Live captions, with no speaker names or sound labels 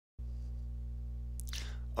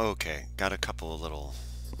Okay, got a couple of little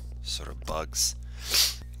sort of bugs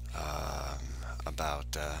um,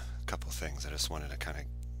 about a couple of things I just wanted to kind of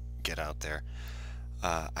get out there.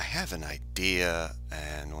 I have an idea,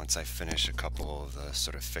 and once I finish a couple of the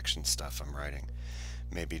sort of fiction stuff I'm writing,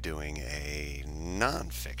 maybe doing a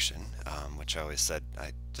nonfiction, which I always said I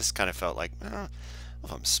just kind of felt like, I don't know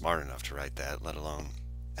if I'm smart enough to write that, let alone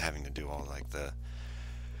having to do all like the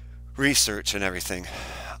research and everything.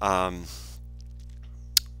 Um,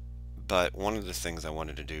 but one of the things I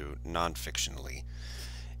wanted to do non-fictionally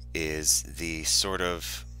is the sort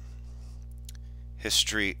of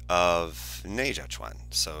history of Neijiachuan,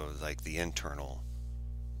 so like the internal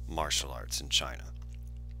martial arts in China.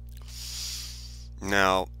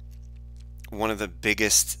 Now, one of the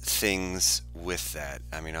biggest things with that,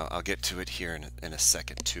 I mean, I'll get to it here in a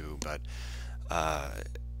second too, but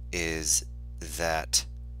is that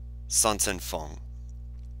Sun Feng,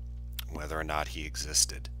 whether or not he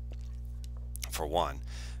existed, for one.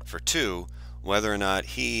 For two, whether or not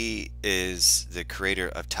he is the creator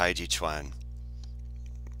of Taiji Chuan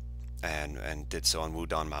and did so on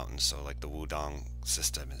Wudong Mountain, so like the Wudong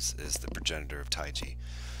system is the progenitor of Taiji,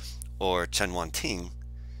 or Chen Wanting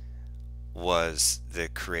was the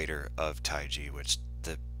creator of Taiji, which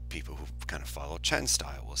the people who kind of follow Chen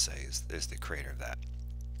style will say is the creator of that.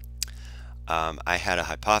 I had a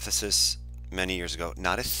hypothesis many years ago,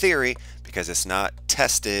 not a theory, because it's not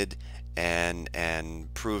tested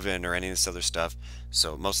and proven or any of this other stuff.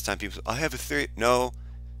 So most of the time people say, I have a theory. No,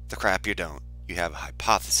 the crap, you don't. You have a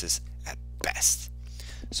hypothesis at best.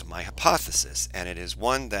 So my hypothesis, and it is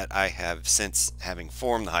one that I have, since having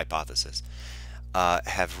formed the hypothesis,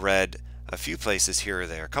 have read a few places here or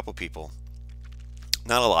there, a couple people,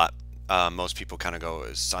 not a lot. Most people kind of go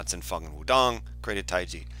as Sun Feng and Wudong created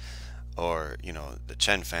Taiji, or the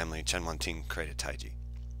Chen family, Chen Wanting created Taiji.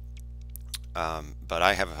 But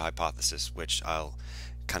I have a hypothesis which I'll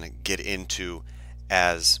kind of get into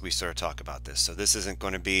as we sort of talk about this. So this isn't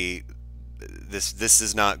going to be this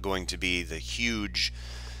is not going to be the huge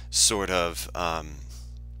sort of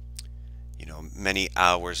many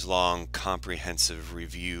hours long comprehensive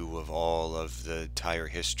review of all of the entire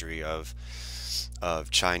history of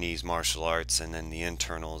Chinese martial arts and then the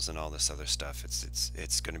internals and all this other stuff.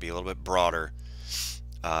 It's going to be a little bit broader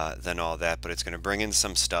than all that, but it's going to bring in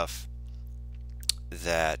some stuff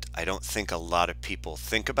that I don't think a lot of people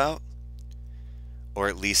think about, or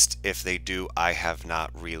at least if they do, I have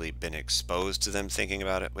not really been exposed to them thinking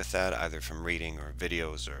about it with that, either from reading or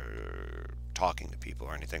videos or talking to people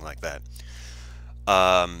or anything like that.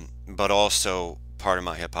 But also part of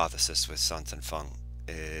my hypothesis with Sun Feng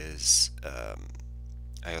is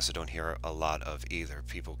I also don't hear a lot of either.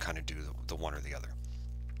 People kind of do the one or the other.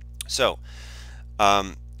 So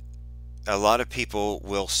a lot of people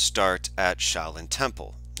will start at Shaolin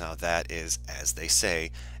Temple. Now that is, as they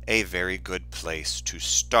say, a very good place to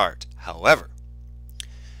start. However,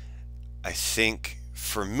 I think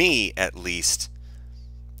for me at least,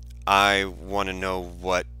 I want to know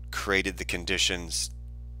what created the conditions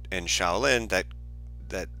in Shaolin that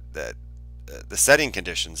the setting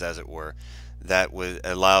conditions, as it were, that would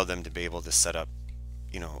allow them to be able to set up,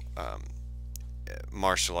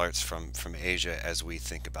 martial arts from Asia as we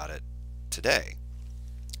think about it today,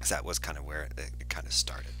 because that was kind of where it kind of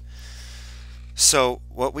started. So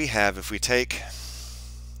what we have, if we take,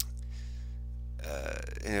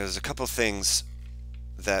 there's a couple things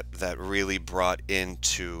that really brought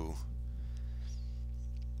into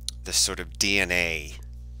the sort of DNA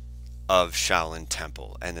of Shaolin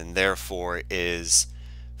Temple, and then therefore is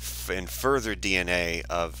in further DNA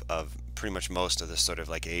of pretty much most of the sort of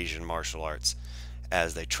like Asian martial arts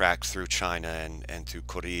as they tracked through China and through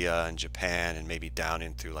Korea and Japan and maybe down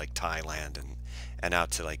in through like Thailand and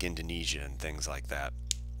out to like Indonesia and things like that.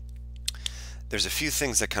 There's a few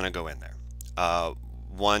things that kind of go in there.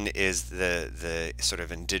 One is the sort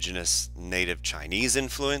of indigenous native Chinese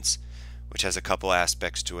influence, which has a couple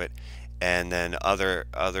aspects to it, and then other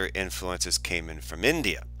influences came in from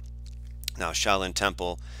India. Now Shaolin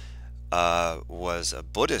Temple was a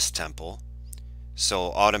Buddhist temple,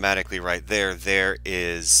 so automatically right there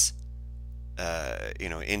is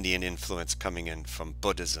Indian influence coming in from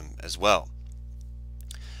Buddhism as well.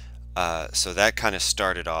 So that kind of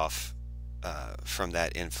started off from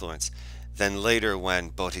that influence. Then later, when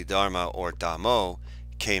Bodhidharma or Damo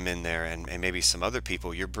came in there, and maybe some other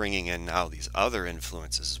people, you're bringing in now these other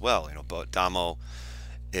influences as well. Damo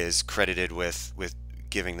is credited with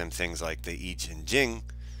giving them things like the I Ching Jing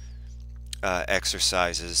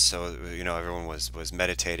exercises. So everyone was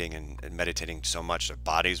meditating and meditating so much their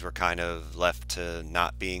bodies were kind of left to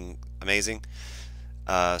not being amazing.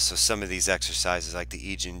 So some of these exercises, like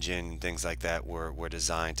the I Ching Jin, things like that, were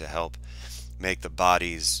designed to help make the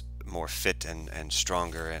bodies more fit and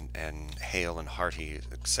stronger and hale and hearty,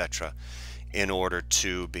 etc., in order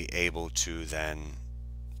to be able to then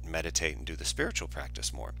meditate and do the spiritual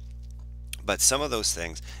practice more. But some of those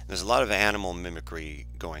things, there's a lot of animal mimicry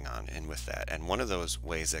going on in with that. And one of those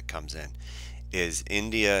ways that comes in is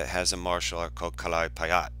India has a martial art called Kalai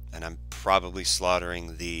Payat. And I'm probably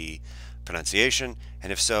slaughtering the pronunciation.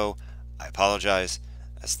 And if so, I apologize.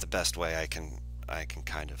 That's the best way I can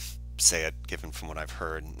kind of say it, given from what I've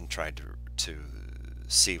heard and tried to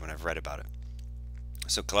see when I've read about it.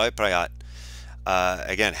 So Kalai Payat,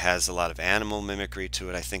 again, has a lot of animal mimicry to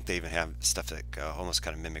it. I think they even have stuff that almost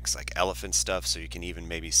kind of mimics like elephant stuff, so you can even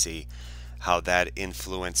maybe see how that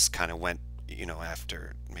influence kind of went,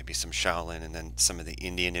 after maybe some Shaolin, and then some of the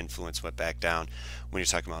Indian influence went back down. When you're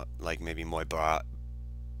talking about like maybe Muay Borat,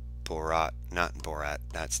 not Borat,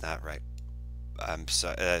 that's not right. I'm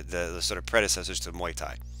sorry, the sort of predecessors to Muay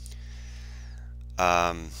Thai.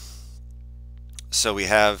 Um, so we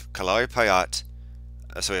have Kalari Payat,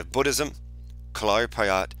 so we have Buddhism, Kalari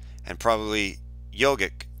Payat, and probably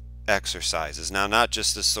yogic exercises. Now, not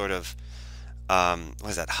just this sort of what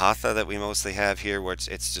is that, hatha that we mostly have here, where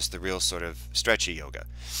it's just the real sort of stretchy yoga.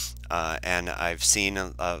 And I've seen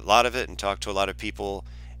a lot of it and talked to a lot of people,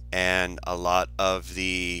 and a lot of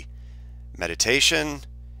the meditation,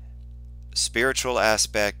 spiritual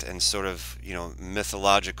aspect, and sort of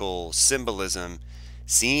mythological symbolism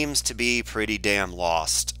seems to be pretty damn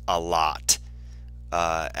lost a lot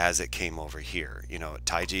as it came over here.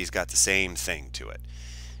 Tai Chi's got the same thing to it.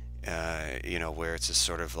 Where it's just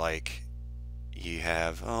sort of like you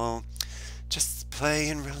have, just play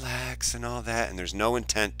and relax and all that, and there's no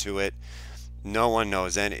intent to it. No one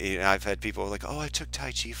knows. And I've had people like, I took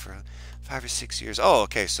Tai Chi for 5 or 6 years. Oh,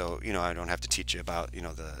 okay, so I don't have to teach you about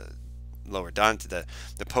the lower dante,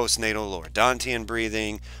 the postnatal lower dantian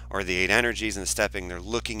breathing, or the 8 energies and the stepping. They're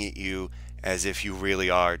looking at you as if you really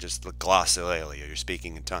are just the glossolalia. You're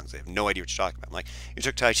speaking in tongues. They have no idea what you're talking about. I'm like, you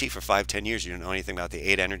took Tai Chi for 5-10 years. You don't know anything about the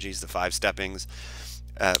 8 energies, the 5 steppings,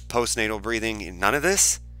 postnatal breathing, none of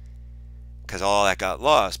this? Because all that got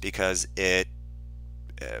lost, because it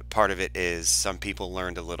part of it is some people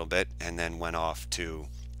learned a little bit and then went off to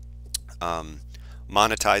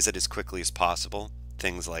monetize it as quickly as possible.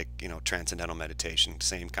 Things like transcendental meditation,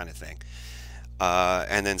 same kind of thing.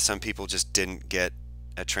 And then some people just didn't get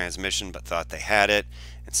a transmission but thought they had it,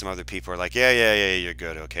 and some other people are like, yeah, you're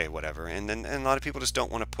good, okay, whatever. And a lot of people just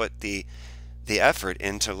don't want to put the effort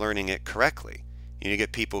into learning it correctly. You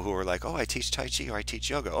get people who are like, I teach Tai Chi, or I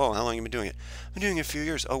teach yoga. Oh, how long have you been doing it? I've been doing it a few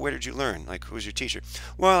years. Oh, where did you learn? Like, who was your teacher?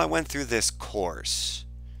 Well, I went through this course,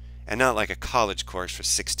 and not like a college course for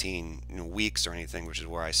 16 weeks or anything, which is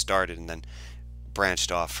where I started, and then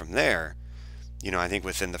branched off from there. I think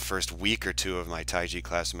within the first week or two of my Tai Chi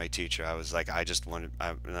class with my teacher, I was like,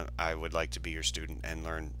 I would like to be your student and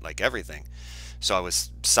learn like everything. So I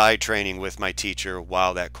was side training with my teacher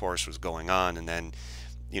while that course was going on, and then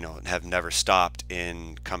have never stopped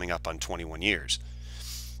in coming up on 21 years.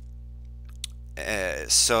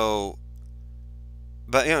 So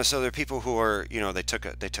there are people who are, they took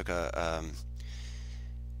a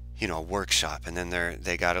workshop, and then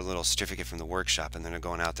they got a little certificate from the workshop, and then they're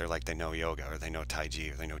going out there like they know yoga, or they know Tai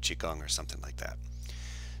Chi, or they know Qigong, or something like that.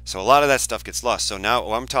 So a lot of that stuff gets lost. So now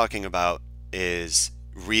what I'm talking about is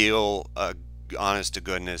real, honest to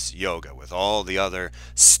goodness yoga with all the other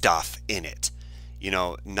stuff in it.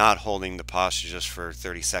 Not holding the posture just for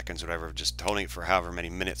 30 seconds or whatever, just holding it for however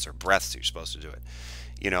many minutes or breaths you're supposed to do it.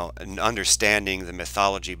 And understanding the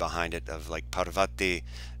mythology behind it, of like Parvati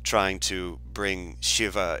trying to bring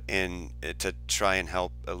Shiva in to try and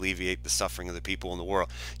help alleviate the suffering of the people in the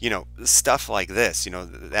world. Stuff like this,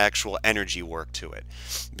 the actual energy work to it.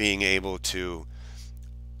 Being able to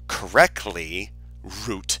correctly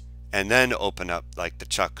root and then open up like the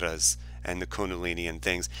chakras and the kundalini and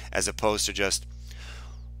things, as opposed to just,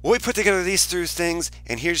 well, we put together these three things,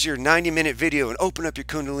 and here's your 90-minute video, and open up your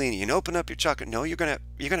kundalini and open up your chakra. No, you're gonna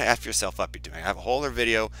F yourself up. I have a whole other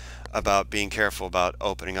video about being careful about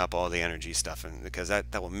opening up all the energy stuff, and because that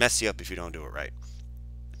will mess you up if you don't do it right.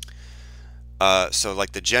 So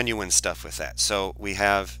like the genuine stuff with that. So we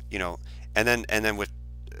have, and then with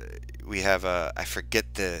we have I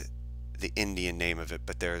forget the Indian name of it,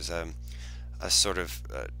 but there's a sort of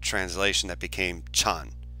translation that became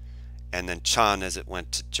Chan. And then Chan, as it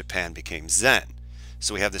went to Japan, became Zen.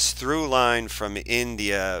 So we have this through line from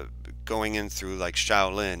India going in through like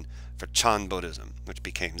Shaolin for Chan Buddhism, which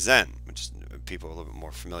became Zen, which people are a little bit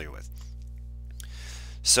more familiar with.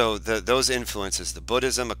 So those influences, the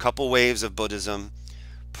Buddhism, a couple waves of Buddhism,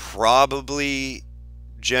 probably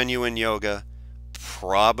genuine yoga,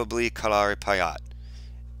 probably Kalaripayat,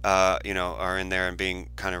 are in there and being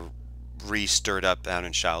kind of re-stirred up down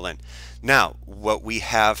in Shaolin. Now, what we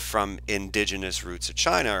have from indigenous roots of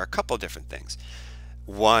China are a couple different things.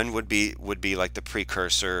 One would be like the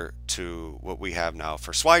precursor to what we have now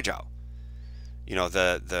for Shuaijiao.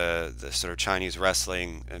 The sort of Chinese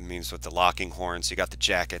wrestling, it means with the locking horns. You got the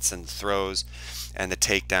jackets and the throws and the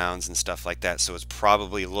takedowns and stuff like that. So it's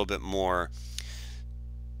probably a little bit more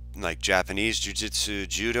like Japanese jiu-jitsu,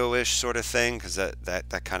 judo-ish sort of thing, because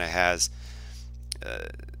that kind of has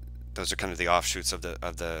those are kind of the offshoots of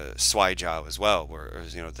the Shuaijiao as well, where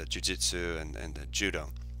the jiu-jitsu and the judo.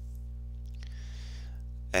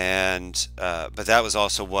 And but that was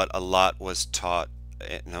also what a lot was taught.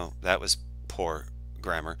 No, that was poor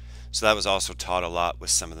grammar. So that was also taught a lot with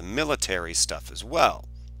some of the military stuff as well.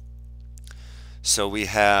 So we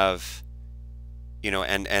have,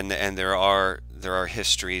 and there are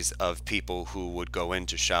histories of people who would go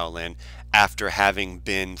into Shaolin after having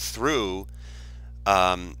been through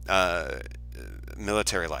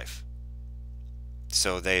military life.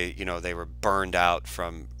 So they were burned out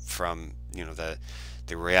from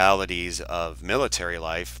the realities of military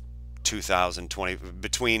life 2020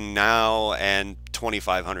 between now and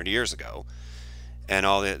 2500 years ago, and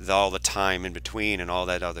all the time in between and all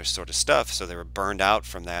that other sort of stuff. So they were burned out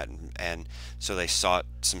from that, and so they sought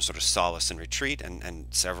some sort of solace and retreat, and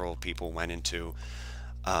several people went into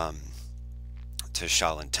to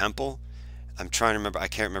Shaolin Temple. I'm trying to remember, I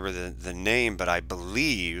can't remember the name, but I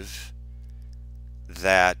believe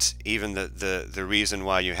that even the reason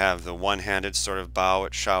why you have the one-handed sort of bow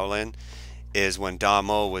at Shaolin is when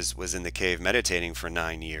Damo was in the cave meditating for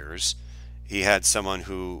 9 years, he had someone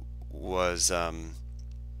who was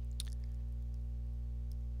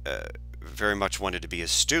very much wanted to be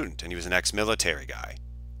his student, and he was an ex-military guy,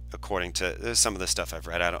 according to some of the stuff I've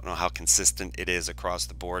read. I don't know how consistent it is across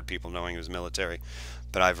the board, people knowing he was military,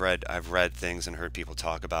 but I've read things and heard people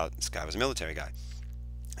talk about this guy was a military guy.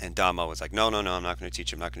 And Damo was like, no, I'm not going to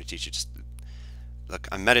teach you. I'm not going to teach you. Just look,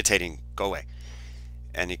 I'm meditating. Go away.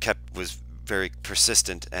 And he was very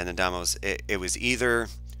persistent. And then Damo's, it was either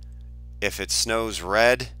if it snows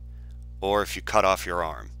red or if you cut off your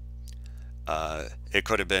arm. It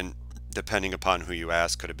could have been, depending upon who you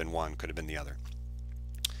ask, could have been one, could have been the other.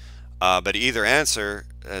 But either answer,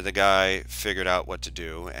 the guy figured out what to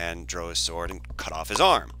do and drew his sword and cut off his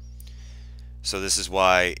arm. So this is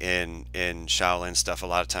why in Shaolin stuff, a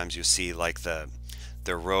lot of times you see like the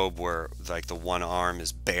robe where like the one arm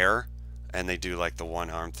is bare, and they do like the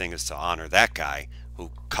one arm thing is to honor that guy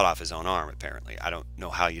who cut off his own arm, apparently. I don't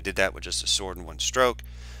know how you did that with just a sword in one stroke.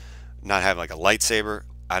 Not have like a lightsaber,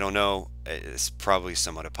 I don't know. It's probably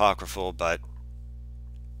somewhat apocryphal, but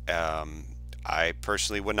I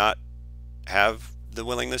personally would not have the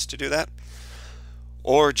willingness to do that,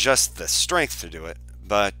 or just the strength to do it.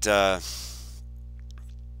 But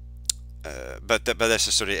that's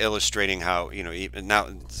just sort of illustrating how, even now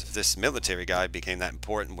this military guy became that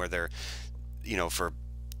important, where they're, for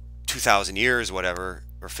 2,000 years, whatever,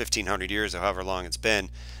 or 1,500 years, or however long it's been,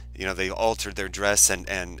 they altered their dress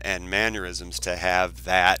and mannerisms to have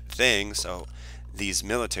that thing. So these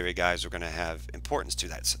military guys were going to have importance to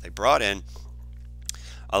that. So they brought in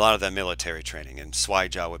a lot of that military training, and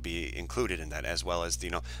Shuaijiao would be included in that, as well as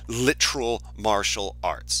literal martial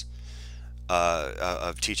arts.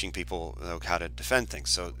 Of teaching people how to defend things.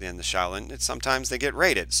 So in the Shaolin, sometimes they get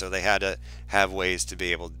raided, so they had to have ways to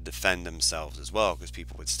be able to defend themselves as well, because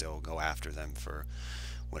people would still go after them for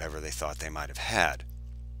whatever they thought they might have had.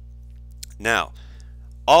 Now,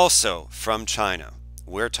 also from China,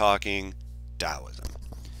 we're talking Taoism.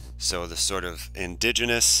 So the sort of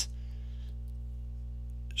indigenous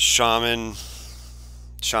shamanistic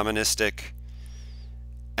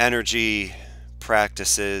energy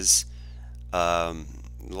practices,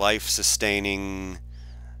 life-sustaining,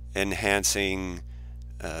 enhancing,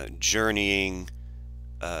 journeying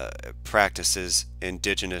practices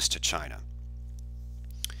indigenous to China.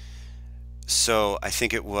 So I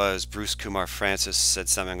think it was Bruce Kumar Francis said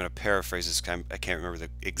something, I'm going to paraphrase this, I can't remember the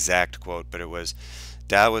exact quote, but it was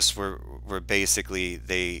Taoists were basically,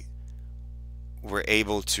 they were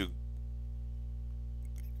able to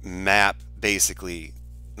map basically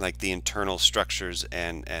like the internal structures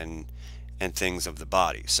and things of the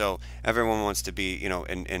body. So everyone wants to be,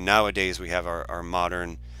 and nowadays we have our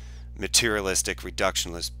modern materialistic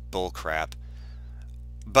reductionist bullcrap.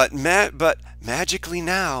 But magically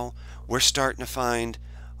now we're starting to find,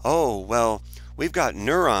 oh, well, we've got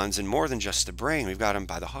neurons in more than just the brain. We've got them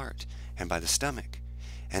by the heart and by the stomach.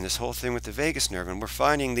 And this whole thing with the vagus nerve, and we're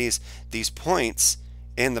finding these points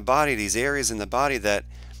in the body, these areas in the body that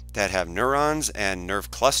have neurons and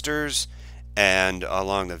nerve clusters and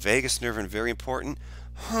along the vagus nerve, and very important,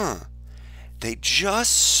 they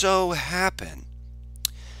just so happen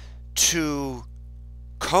to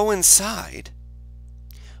coincide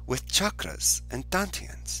with chakras and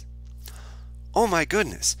dantians. Oh my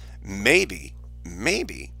goodness, maybe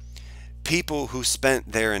people who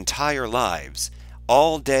spent their entire lives,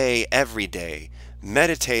 all day, every day,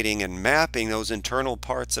 meditating and mapping those internal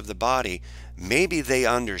parts of the body, maybe they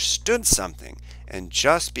understood something, and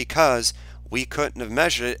just because we couldn't have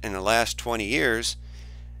measured it in the last 20 years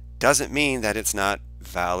doesn't mean that it's not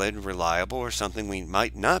valid, reliable, or something we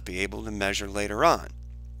might not be able to measure later on.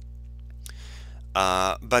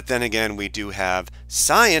 But then again, we do have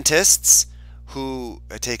scientists who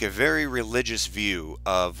take a very religious view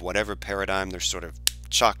of whatever paradigm they're sort of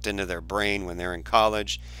chalked into their brain when they're in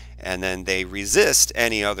college, and then they resist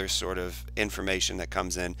any other sort of information that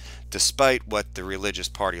comes in, despite what the religious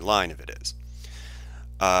party line of it is.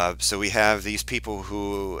 So we have these people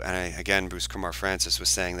who, and again, Bruce Kumar Francis was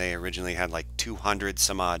saying they originally had like 200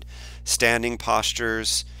 some odd standing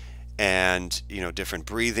postures, and different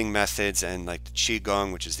breathing methods, and like the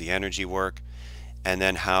qigong, which is the energy work, and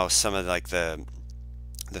then how some of like the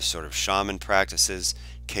sort of shaman practices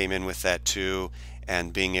came in with that too,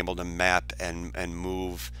 and being able to map and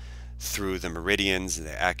move through the meridians,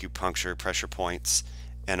 the acupuncture pressure points,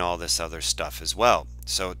 and all this other stuff as well.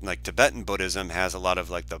 So like Tibetan Buddhism has a lot of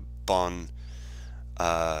like the Bon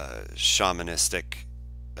shamanistic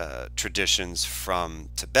traditions from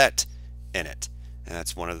Tibet in it, and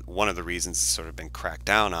that's one of the reasons it's sort of been cracked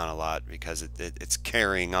down on a lot, because it's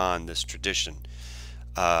carrying on this tradition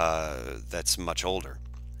that's much older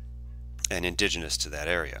and indigenous to that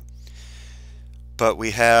area. But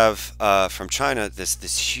we have from China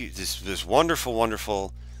this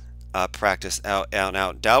wonderful practice out.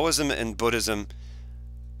 Taoism and Buddhism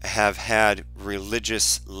have had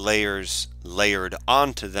religious layers layered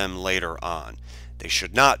onto them later on. They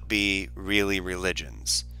should not be really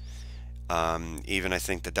religions. Even I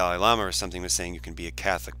think the Dalai Lama or something was saying you can be a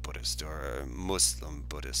Catholic Buddhist or a Muslim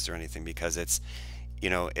Buddhist or anything, because it's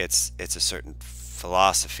a certain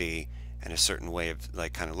philosophy and a certain way of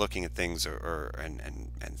like kind of looking at things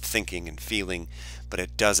and thinking and feeling, but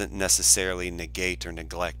it doesn't necessarily negate or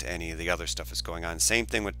neglect any of the other stuff that's going on. Same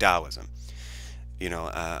thing with Taoism.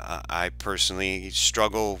 I personally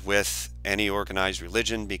struggle with any organized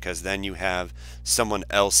religion, because then you have someone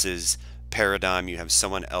else's paradigm, you have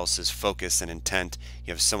someone else's focus and intent,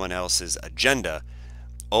 you have someone else's agenda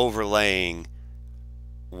overlaying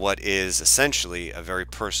what is essentially a very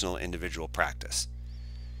personal individual practice.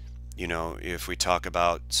 If we talk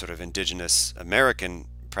about sort of indigenous American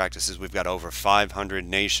practices, we've got over 500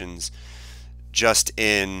 nations just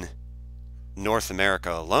in North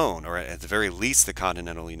America alone, or at the very least the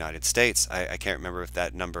continental United States. I can't remember if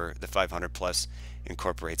that number, the 500 plus,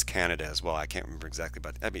 incorporates Canada as well. I can't remember exactly,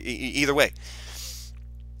 but I mean, either way.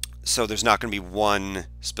 So there's not going to be one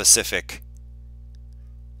specific,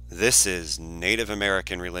 this is Native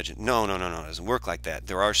American religion. No, it doesn't work like that.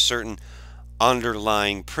 There are certain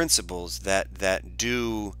underlying principles that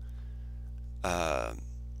do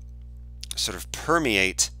sort of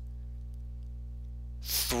permeate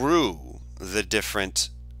through the different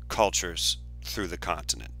cultures through the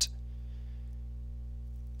continent.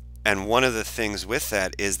 And one of the things with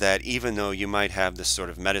that is that even though you might have this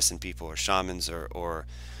sort of medicine people or shamans or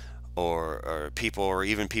people, or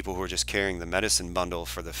even people who are just carrying the medicine bundle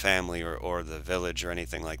for the family or the village or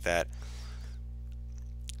anything like that,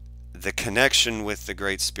 the connection with the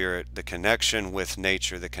Great Spirit, the connection with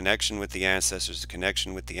nature, the connection with the ancestors, the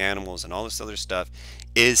connection with the animals, and all this other stuff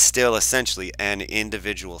is still essentially an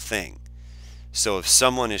individual thing. So if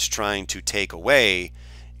someone is trying to take away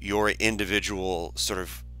your individual sort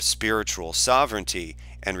of spiritual sovereignty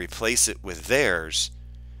and replace it with theirs,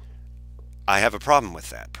 I have a problem with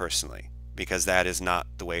that personally, because that is not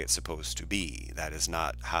the way it's supposed to be. That is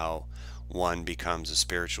not how one becomes a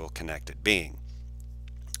spiritual connected being,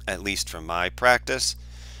 at least from my practice,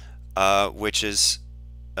 which is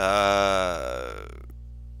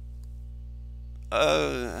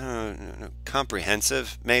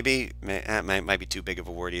comprehensive, maybe. Might be too big of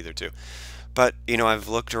a word either too. But I've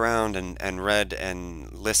looked around and read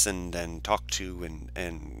and listened and talked to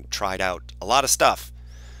and tried out a lot of stuff,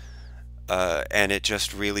 and it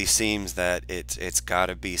just really seems that it's got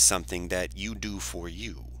to be something that you do for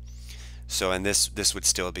you. So, and this would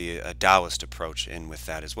still be a Taoist approach in with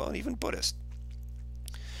that as well, and even Buddhist.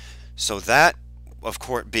 So that, of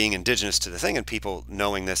course, being indigenous to the thing, and people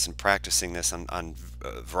knowing this and practicing this on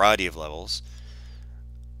a variety of levels,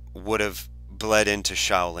 would have bled into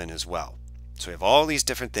Shaolin as well. So we have all these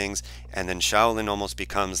different things, and then Shaolin almost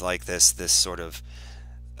becomes like this sort of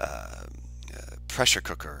uh, pressure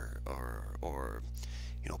cooker or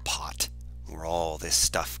pot where all this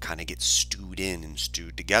stuff kind of gets stewed in and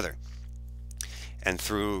stewed together. And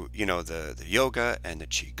through the yoga and the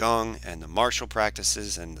qigong and the martial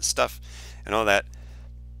practices and the stuff and all that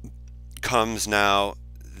comes now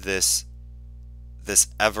this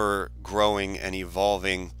ever growing and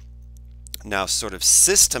evolving, now sort of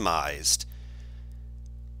systemized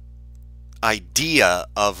idea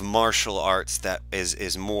of martial arts that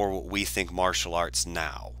is more what we think martial arts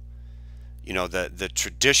now. The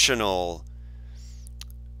traditional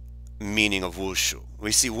meaning of wushu.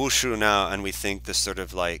 We see wushu now and we think this sort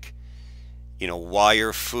of like,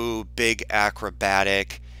 wire fu, big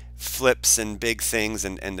acrobatic flips and big things,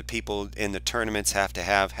 and the people in the tournaments have to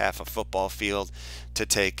have half a football field to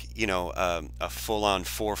take, a full-on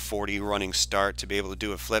 440 running start to be able to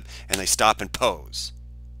do a flip, and they stop and pose.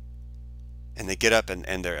 And they get up,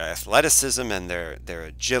 and their athleticism and their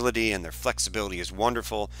agility and their flexibility is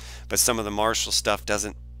wonderful, but some of the martial stuff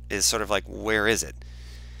is sort of like, where is it?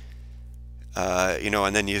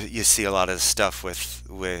 And then you see a lot of stuff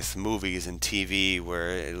with movies and TV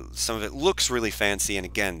where some of it looks really fancy, and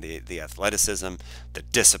again, the athleticism, the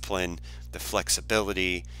discipline, the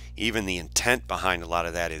flexibility, even the intent behind a lot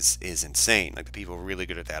of that is insane. Like, the people really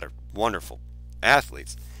good at that are wonderful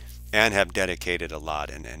athletes and have dedicated a lot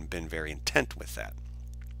and been very intent with that.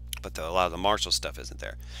 But a lot of the martial stuff isn't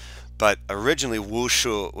there. But originally,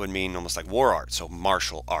 wushu would mean almost like war art, so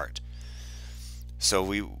martial art.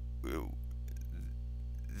 So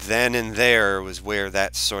then and there was where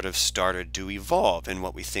that sort of started to evolve in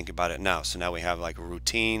what we think about it now. So now we have like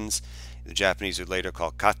routines. The Japanese would later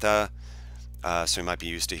call kata. So we might be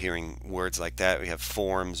used to hearing words like that. We have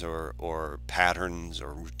forms or patterns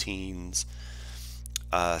or routines,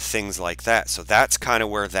 things like that. So that's kind of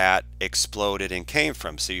where that exploded and came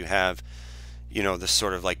from. So you have, the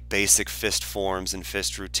sort of like basic fist forms and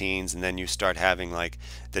fist routines, and then you start having like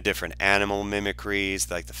the different animal mimicries,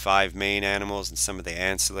 like the 5 main animals and some of the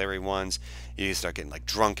ancillary ones. You start getting like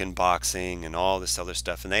drunken boxing and all this other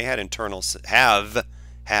stuff, and they had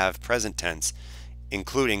have present tense,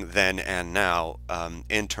 including then and now,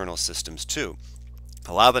 internal systems too.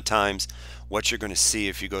 A lot of the times what you're going to see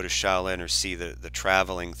if you go to Shaolin or see the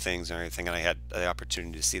traveling things and everything, and I had the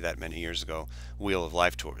opportunity to see that many years ago, Wheel of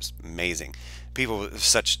Life tours, amazing. People with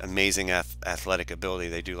such amazing athletic ability,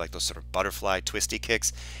 they do like those sort of butterfly twisty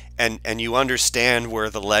kicks, and you understand where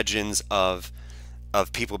the legends of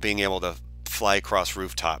people being able to fly across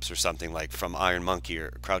rooftops or something like from Iron Monkey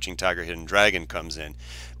or Crouching Tiger, Hidden Dragon comes in,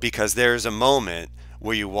 because there's a moment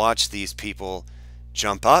where you watch these people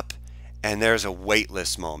jump up and there's a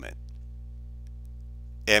weightless moment.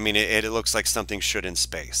 I mean, it looks like something should in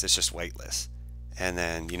space. It's just weightless. And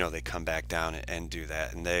then, they come back down and do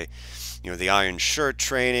that. And they, the iron shirt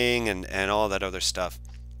training and all that other stuff.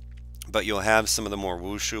 But you'll have some of the more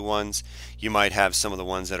wushu ones. You might have some of the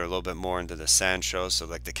ones that are a little bit more into the sancho, so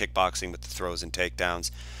like the kickboxing with the throws and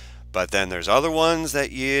takedowns. But then there's other ones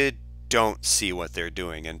that you don't see what they're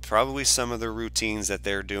doing. And probably some of the routines that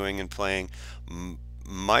they're doing and playing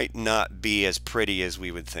might not be as pretty as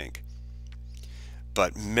we would think.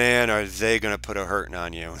 But man, are they going to put a hurting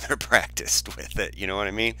on you when they're practiced with it. You know what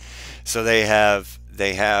I mean? So they have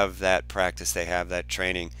that practice, they have that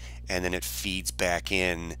training, and then it feeds back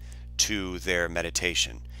in to their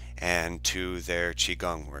meditation and to their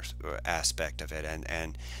qigong aspect of it,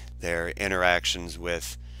 and their interactions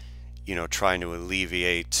with, trying to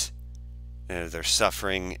alleviate their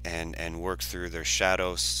suffering and work through their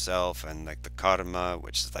shadow self, and like the karma,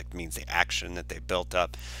 which is like means the action that they built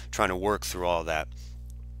up, trying to work through all that.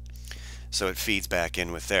 So it feeds back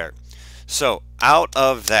in with there. So out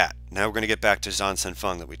of that, now we're going to get back to Zhan Sen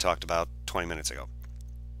Feng that we talked about 20 minutes ago.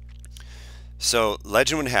 So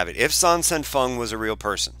legend would have it, if Zhan Sen Feng was a real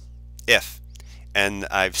person, and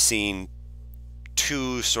I've seen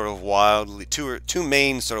two main sort of wildly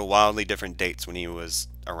different dates when he was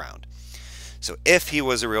around. So if he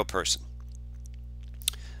was a real person,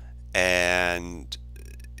 and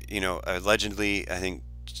allegedly, I think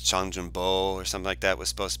Chang Jun-bo or something like that was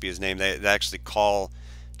supposed to be his name. They actually call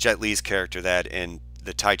Jet Li's character that in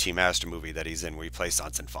the Tai Chi Master movie that he's in, where he plays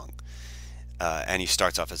Zhan Sen Feng, and he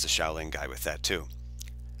starts off as a Shaolin guy with that too.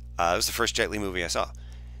 It was the first Jet Li movie I saw,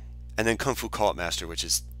 and then Kung Fu Cult Master, which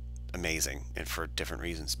is amazing and for different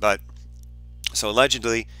reasons. But so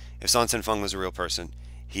allegedly, if Zhan Sen Feng was a real person,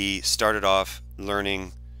 he started off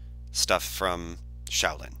learning stuff from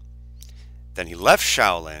Shaolin. Then he left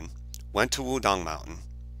Shaolin, went to Wudang Mountain,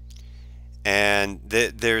 And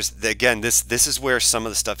again, this is where some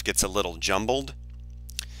of the stuff gets a little jumbled,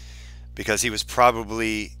 because he was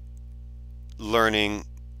probably learning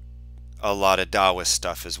a lot of Taoist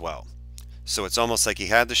stuff as well. So it's almost like he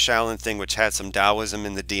had the Shaolin thing, which had some Taoism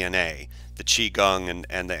in the DNA, the Qigong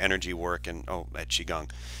and the energy work, and at Qigong,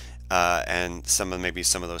 and maybe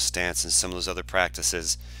some of those stances, some of those other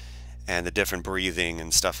practices, and the different breathing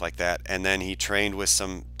and stuff like that. And then he trained with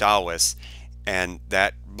some Taoists, and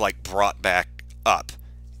that like brought back up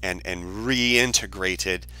and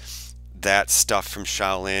reintegrated that stuff from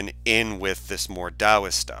Shaolin in with this more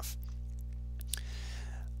Taoist stuff.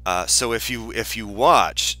 So if you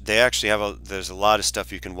watch, they actually have there's a lot of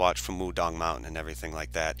stuff you can watch from Wudang Mountain and everything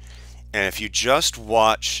like that. And if you just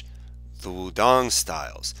watch the Wudang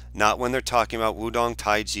styles, not when they're talking about Wudang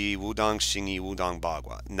Taiji, Wudang Xingyi, Wudang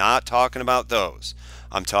Bagua, not talking about those.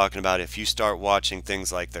 I'm talking about if you start watching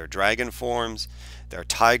things like their dragon forms, their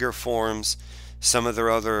tiger forms, some of their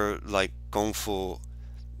other like Gongfu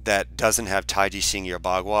that doesn't have Taiji, Xingyi, or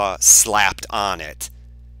Bagua slapped on it.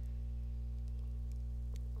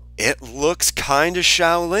 It looks kind of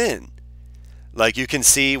Shaolin. Like you can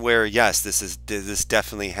see where, yes, this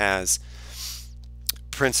definitely has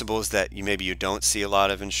principles that maybe you don't see a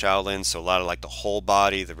lot of in Shaolin. So a lot of like the whole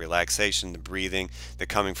body, the relaxation, the breathing, the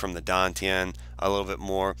coming from the Dantian, a little bit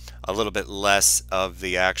more, a little bit less of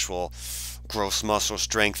the actual gross muscle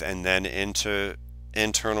strength, and then into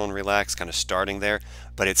internal and relax, kind of starting there.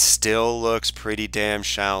 But it still looks pretty damn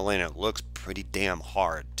Shaolin. It looks pretty damn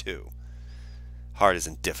hard too. Hard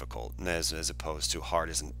isn't difficult, as opposed to hard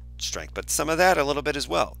isn't strength, but some of that a little bit as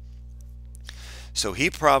well. So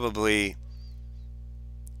he probably,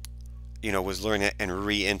 was learning it and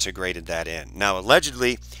reintegrated that in. Now,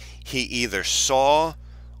 allegedly, he either saw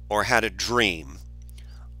or had a dream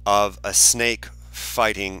of a snake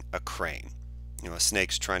fighting a crane. A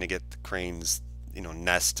snake's trying to get the crane's,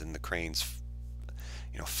 nest, and the crane's,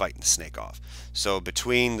 fighting the snake off. So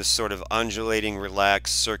between the sort of undulating,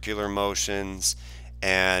 relaxed, circular motions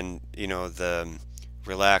and, the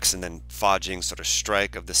relaxed and then fudging sort of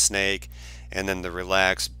strike of the snake, and then the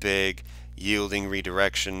relaxed, big, yielding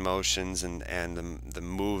redirection motions and the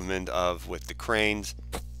movement with the cranes,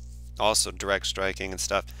 also direct striking and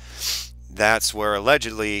stuff, that's where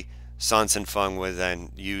allegedly San Sen Feng would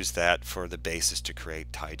then use that for the basis to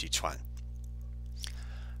create Taiji Chuan.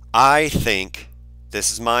 I think, this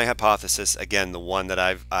is my hypothesis, again, the one that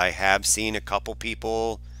I have seen a couple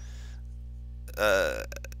people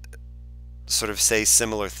sort of say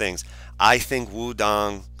similar things. I think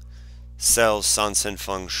Wudang sells San Sen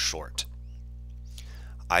Feng short.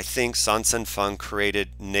 I think San Sen Feng created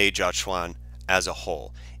Neijia Chuan as a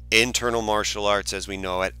whole. Internal martial arts as we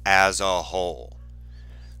know it as a whole.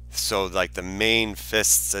 So like the main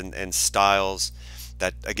fists and styles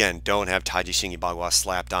that, again, don't have Taiji, Xingyi, Bagua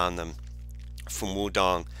slapped on them from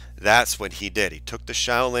Wudang, that's what he did. He took the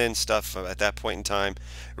Shaolin stuff at that point in time,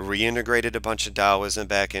 reintegrated a bunch of Taoism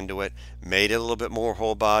back into it, made it a little bit more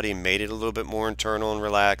whole body, made it a little bit more internal and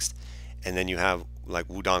relaxed, and then you have like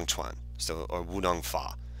Wudang Chuan, or Wudang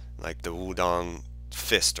Fa, like the Wudang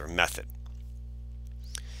fist or method.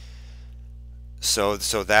 So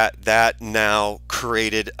that now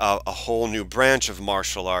created a whole new branch of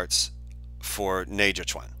martial arts for Neijia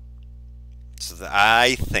Chuan. So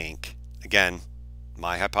I think, again,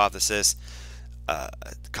 my hypothesis,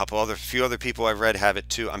 few other people I've read have it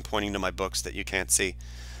too. I'm pointing to my books that you can't see.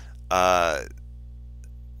 So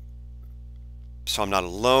I'm not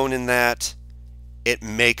alone in that. It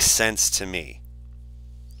makes sense to me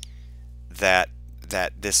that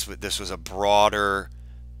this was a broader,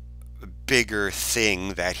 bigger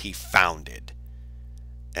thing that he founded,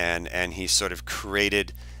 and he sort of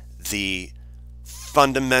created the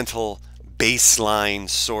fundamental baseline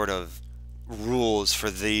sort of rules for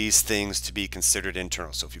these things to be considered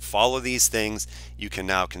internal. So if you follow these things, you can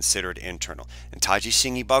now consider it internal. And Taiji,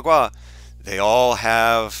 Xingyi, Bagua, they all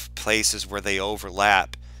have places where they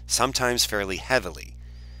overlap, sometimes fairly heavily.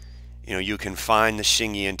 You can find the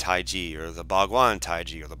Xingyi and Taiji, or the Bagua and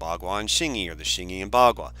Taiji, or the Bagua and Xingyi, or the Xingyi and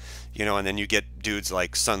Bagua. And then you get dudes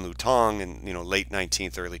like Sun Lutong in late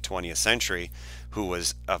 19th, early 20th century, who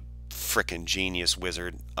was a frickin' genius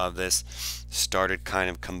wizard of this, started kind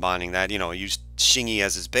of combining that, used Xingyi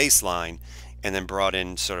as his baseline, and then brought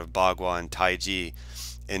in sort of Bagua and Taiji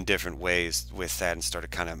in different ways with that, and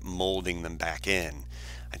started kind of molding them back in.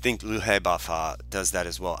 I think Liu He Bafa does that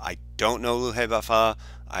as well. I don't know Liu He Bafa.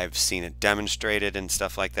 I've seen it demonstrated and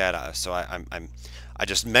stuff like that. So I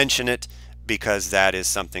just mention it because that is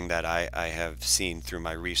something that I have seen through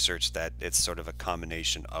my research, that it's sort of a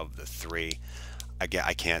combination of the three. Again,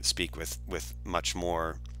 I can't speak with much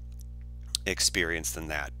more experience than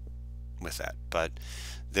that with that. But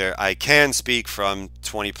there, I can speak from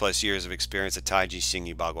 20 plus years of experience at Taiji,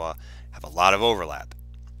 Xingyi, Bagua have a lot of overlap.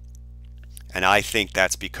 And I think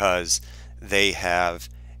that's because they have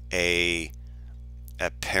a,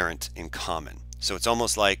 a parent in common. So it's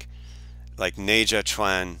almost like Neja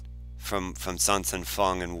Chuan from Sun Sen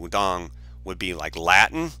Feng and Wudong would be like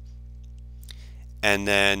Latin, and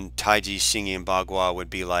then Taiji, Xingyi, and Bagua would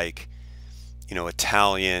be like,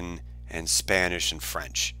 Italian and Spanish and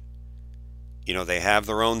French. They have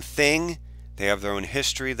their own thing, they have their own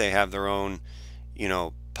history, they have their own,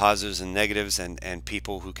 positives and negatives, and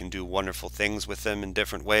people who can do wonderful things with them in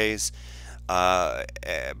different ways.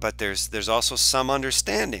 But there's also some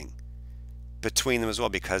understanding between them as well,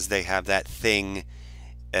 because they have that thing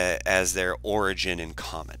as their origin in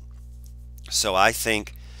common. So I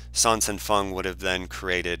think Sun Sen Feng would have then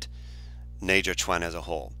created Neja Chuan as a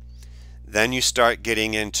whole. Then you start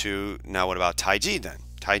getting into, now what about Taiji then?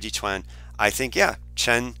 Taiji Chuan, I think, yeah,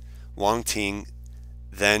 Chen Wangting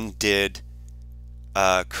then did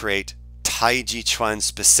create Taiji Chuan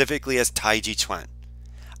specifically as Taiji Chuan,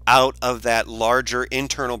 out of that larger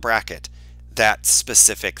internal bracket, that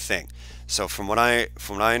specific thing. So from what I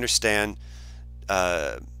understand,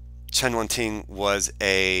 Chen Wangting was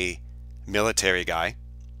a military guy,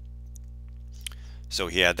 so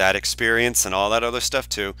he had that experience and all that other stuff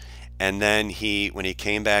too. And then when he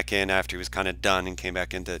came back in after he was kind of done and came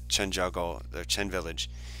back into Chenjiago, the Chen village,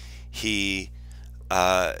 he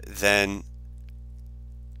then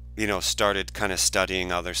started kind of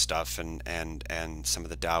studying other stuff and some of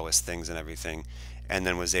the Taoist things and everything, and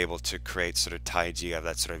then was able to create sort of Taiji, of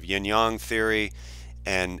that sort of yin yang theory,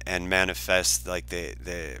 and manifest like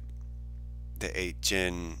the eight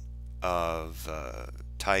jin of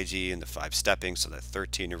Taiji and the five stepping, so the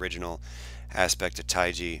 13 original aspect of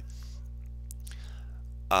Taiji.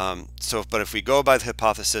 But if we go by the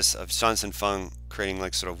hypothesis of Sun Sen Feng creating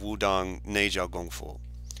like sort of Wudong Nejiao Gongfu,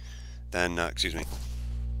 then excuse me,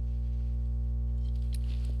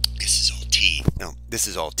 this is all tea. No, this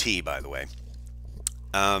is all tea, by the way.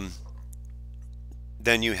 Then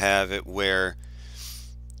you have it where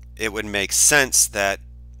it would make sense that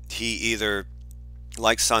he either,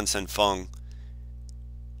 like Sun Sen Feng,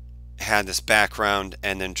 had this background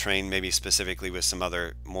and then trained maybe specifically with some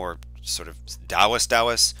other more sort of Taoist,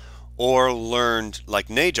 or learned like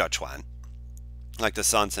Neja Chuan, like the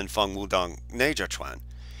Sun Sen Feng Wudong Neja Chuan,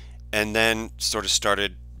 and then sort of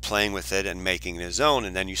started playing with it and making it his own,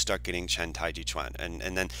 and then you start getting Chen Taiji Chuan,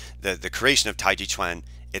 and then the creation of Taiji Chuan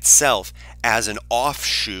itself as an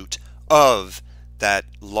offshoot of that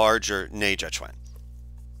larger Neja Chuan.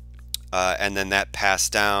 And then that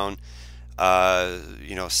passed down,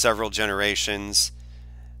 several generations.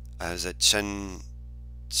 Is it Chen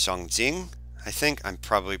Xiangjing? I think I'm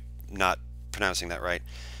probably not pronouncing that right.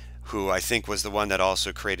 Who I think was the one that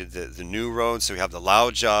also created the new road. So we have the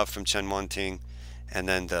Laojia from Chen Wangting, and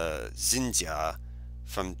then the Xinjia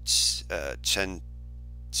from Chen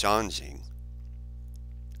Xiangjing.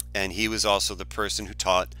 And he was also the person who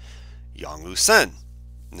taught Yang Lu Sen.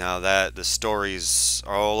 Now that the stories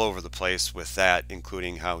are all over the place with that,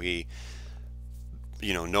 including how he,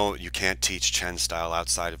 no, you can't teach Chen style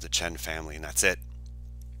outside of the Chen family, and that's it.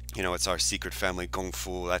 It's our secret family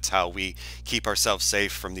Gongfu. That's how we keep ourselves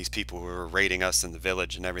safe from these people who are raiding us in the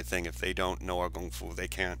village and everything. If they don't know our Gongfu, they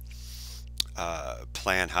can't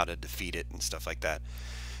plan how to defeat it and stuff like that.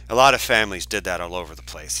 A lot of families did that all over the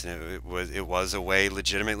place. It was a way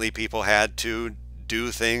legitimately people had to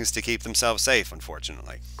do things to keep themselves safe,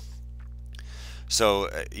 unfortunately. So,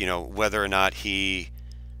 whether or not he,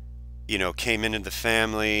 came into the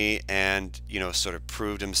family and, sort of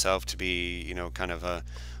proved himself to be, kind of a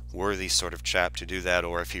worthy sort of chap to do that,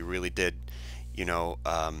 or if he really did,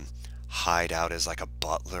 hide out as like a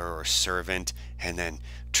butler or servant and then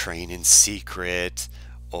train in secret,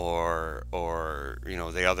 or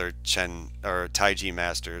the other Chen or Taiji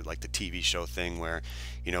master, like the TV show thing where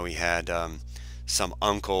he had some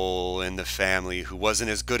uncle in the family who wasn't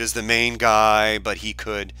as good as the main guy, but he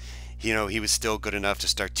could, he was still good enough to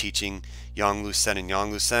start teaching Yang Lu Sen, and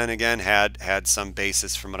Yang Lu Sen again had some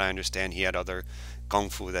basis. From what I understand, he had other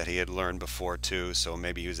Gongfu that he had learned before too, so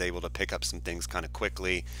maybe he was able to pick up some things kind of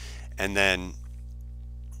quickly. And then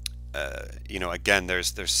again,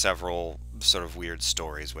 there's several sort of weird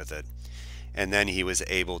stories with it. And then he was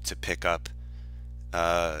able to pick up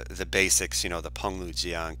the basics, the Peng Lu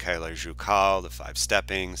Jian, Kai Lai Zhu Kao, the five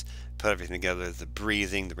steppings, put everything together, the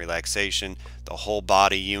breathing, the relaxation, the whole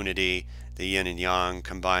body unity, the yin and yang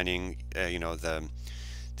combining, the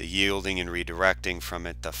yielding and redirecting from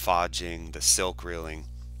it, the fodging, the silk reeling,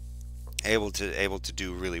 able to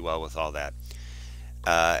do really well with all that.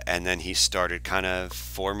 And then he started kind of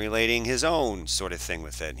formulating his own sort of thing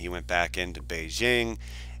with it. He went back into Beijing,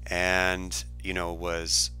 and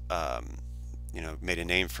was made a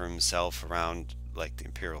name for himself around like the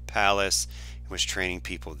Imperial Palace. He was training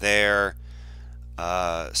people there.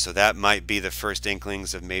 So that might be the first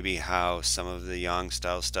inklings of maybe how some of the Yang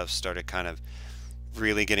style stuff started kind of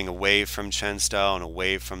really getting away from Chen style and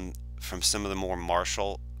away from some of the more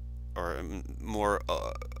martial or more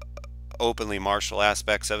openly martial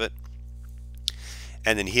aspects of it.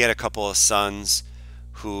 And then he had a couple of sons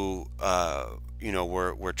who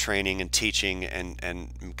were training and teaching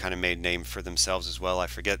and kind of made name for themselves as well. I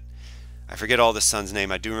forget all the sons'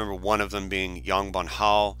 name. I do remember one of them being Yang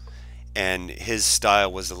Banhao, and his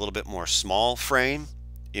style was a little bit more small frame.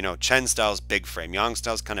 Chen style's big frame. Yang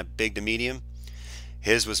style's kind of big to medium.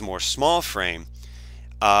 His was more small frame,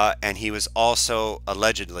 and he was also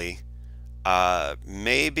allegedly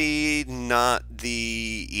maybe not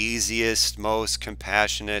the easiest, most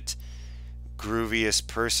compassionate, grooviest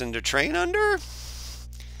person to train under.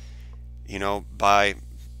 By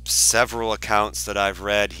several accounts that I've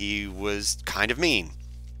read, he was kind of mean.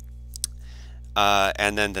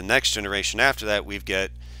 And then the next generation after that, we've got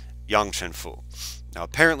Yang Chenfu. Now,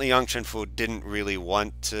 apparently, Yang Chenfu didn't really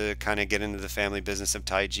want to kind of get into the family business of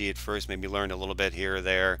Taiji at first. Maybe learned a little bit here or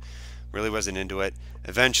there. Really wasn't into it.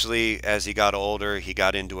 Eventually, as he got older, he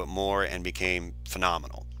got into it more and became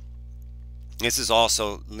phenomenal. This is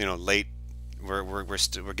also, late.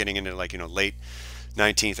 We're getting into like late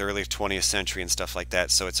 19th, early 20th century and stuff like that.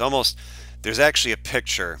 So it's almost, there's actually a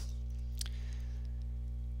picture,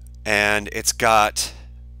 and it's to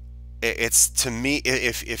me,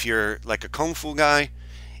 if you're like a Kung Fu guy,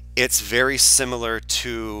 it's very similar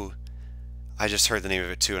to, I just heard the name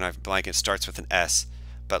of it too, and I've blanked. It starts with an S,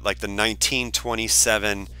 but like the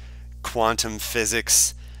 1927 quantum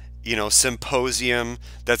physics, symposium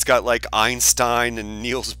that's got like Einstein and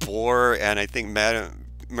Niels Bohr and I think Madame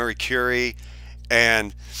Marie Curie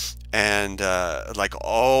and like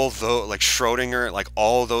all those, like Schrodinger, like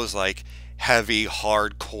all those like heavy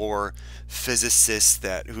hardcore physicists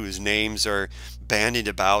whose names are bandied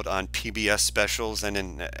about on PBS specials and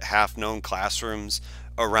in half-known classrooms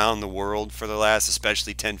around the world for the last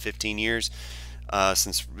especially 10-15 years,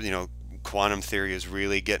 since quantum theory is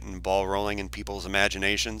really getting the ball rolling in people's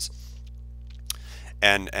imaginations,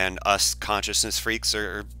 and us consciousness freaks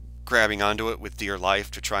are grabbing onto it with dear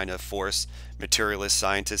life to trying to force materialist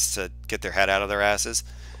scientists to get their head out of their asses.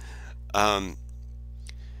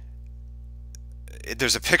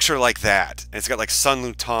 There's a picture like that. It's got like Sun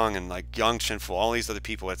Lutong and like Yang Chenfu, all these other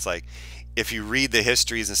people. It's like, if you read the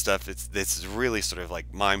histories and stuff, it's really sort of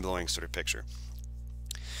like mind-blowing sort of picture.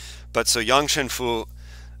 But so Yang Chenfu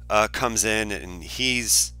comes in, and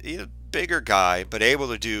he's a bigger guy, but able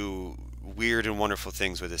to do weird and wonderful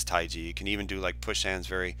things with his Taiji. He can even do like push hands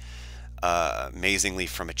very amazingly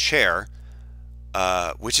from a chair,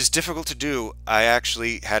 which is difficult to do. I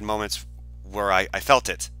actually had moments where I felt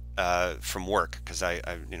it from work, because I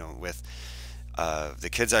with the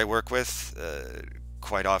kids I work with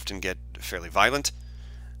quite often get fairly violent,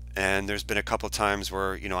 and there's been a couple times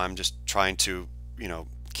where I'm just trying to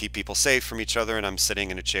keep people safe from each other, and I'm sitting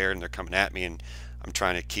in a chair and they're coming at me, and I'm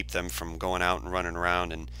trying to keep them from going out and running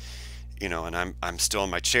around, and and I'm still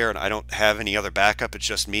in my chair, and I don't have any other backup. It's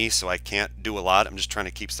just me, so I can't do a lot. I'm just trying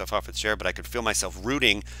to keep stuff off the chair, but I could feel myself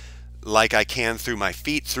rooting like I can through my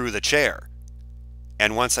feet through the chair.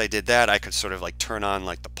 And once I did that, I could sort of like turn on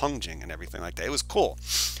like the pungjing and everything like that. It was cool.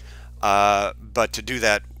 But to do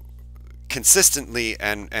that consistently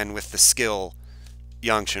and with the skill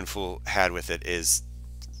Yang Chenfu had with it is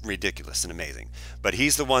ridiculous and amazing. But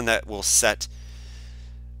he's the one that will set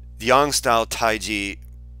the Yang style Taiji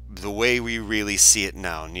the way we really see it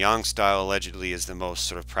now. And Yang style allegedly is the most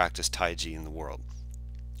sort of practiced Taiji in the world.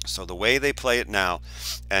 So the way they play it now,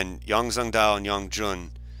 and Yang Zhengdao and Yang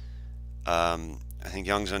Jun, I think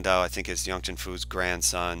Yang Zhengdao, I think, is Yang Chenfu's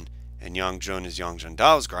grandson, and Yang Jun is Yang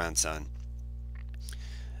Zhengdao's grandson.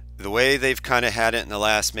 The way they've kind of had it in the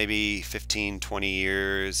last maybe 15-20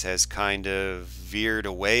 years has kind of veered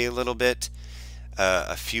away a little bit.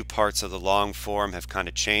 A few parts of the long form have kind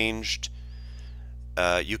of changed.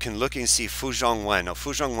 You can look and see Fu Zhongwen. Now,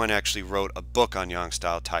 Fu Zhongwen actually wrote a book on Yang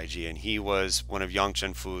style Taiji, and he was one of Yang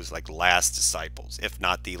Chenfu's like last disciples, if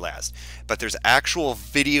not the last. But there's actual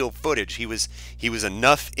video footage. He was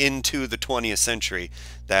enough into the 20th century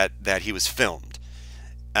that he was filmed.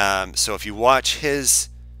 So if you watch his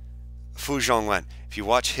Fu Zhongwen, if you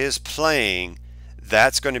watch his playing,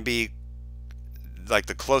 that's going to be like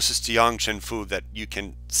the closest to Yang Chenfu that you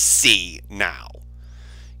can see now.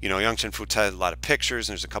 You know, Yang Chen Fu has a lot of pictures,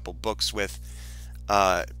 and there's a couple books with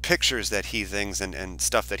pictures that he thinks and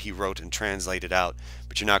stuff that he wrote and translated out,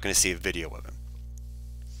 but you're not going to see a video of him.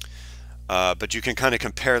 But you can kind of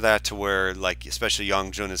compare that to where, like, especially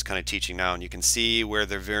Yang Jun is kind of teaching now, and you can see where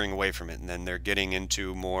they're veering away from it, and then they're getting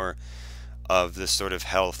into more of this sort of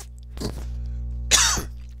health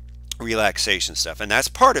relaxation stuff, and that's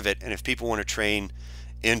part of it. And if people want to train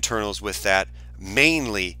internals with that,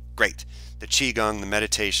 mainly, great. The Qigong, the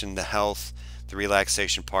meditation, the health, the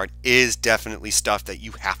relaxation part is definitely stuff that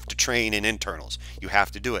you have to train in internals. You have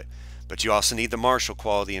to do it. But you also need the martial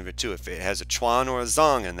quality of it too. If it has a Chuan or a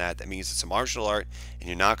Zong in that, that means it's a martial art, and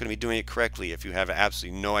you're not going to be doing it correctly if you have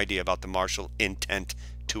absolutely no idea about the martial intent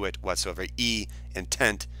to it whatsoever.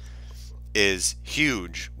 Intent is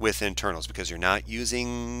huge with internals because you're not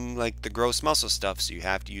using like the gross muscle stuff, so you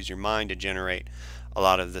have to use your mind to generate a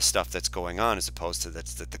lot of the stuff that's going on, as opposed to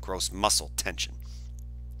the gross muscle tension.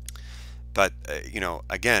 But you know,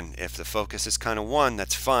 again, if the focus is kind of one,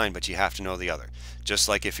 that's fine, but you have to know the other. Just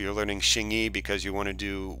like if you're learning Xingyi because you want to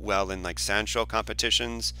do well in like Sanshou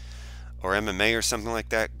competitions or MMA or something like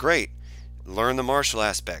that, great. Learn the martial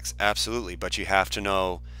aspects, absolutely, but you have to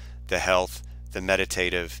know the health, the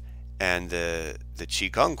meditative, and the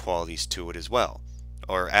Qigong qualities to it as well.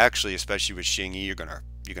 Or actually, especially with Xingyi, you're gonna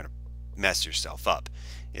mess yourself up.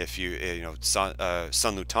 If you know, Sun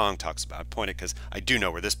Lutang talks about it. I point it because I do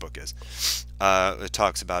know where this book is. It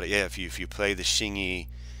talks about it. Yeah, if you play the Xingyi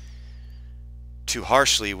too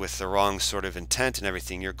harshly with the wrong sort of intent and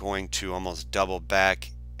everything, you're going to almost double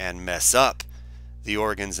back and mess up the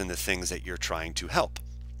organs and the things that you're trying to help.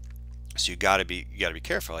 So you gotta be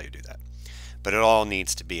careful how you do that. But it all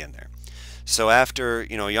needs to be in there. So after,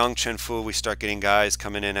 you know, Yang Chen Fu, we start getting guys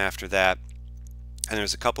coming in after that. And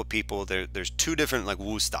there's a couple people there. There's two different like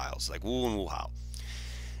Wu styles, like Wu and Wu Hao.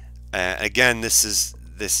 Again, this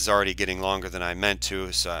is already getting longer than I meant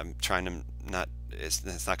to, so I'm trying to not. It's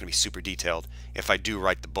not going to be super detailed. If I do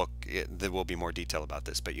write the book, there will be more detail about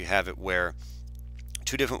this. But you have it where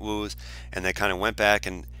two different Wus, and they kind of went back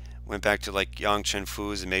to like Yang Chen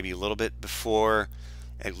Fu's, and maybe a little bit before.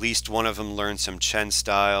 At least one of them learned some Chen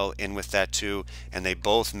style in with that too, and they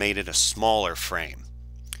both made it a smaller frame.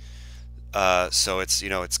 So it's, you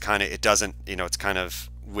know, it's kind of, it doesn't, you know, it's kind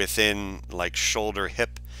of within like shoulder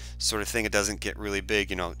hip sort of thing. It doesn't get really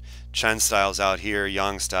big, you know. Chen style's out here,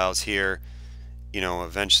 Yang style's here. You know,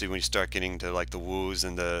 eventually when you start getting to like the Wus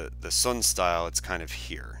and the Sun style, it's kind of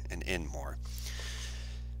here and in more.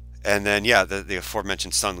 And then yeah, the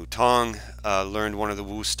aforementioned Sun Lutang learned one of the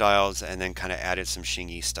Wu styles, and then kind of added some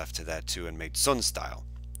Xingyi stuff to that too, and made Sun style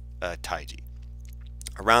Taiji.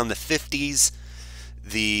 Around the 50s,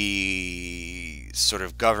 the sort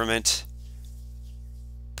of government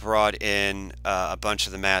brought in a bunch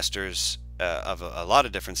of the masters of a lot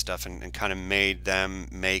of different stuff, and kind of made them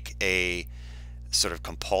make a sort of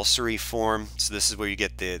compulsory form. So this is where you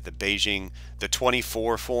get the Beijing, the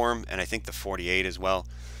 24 form, and I think the 48 as well.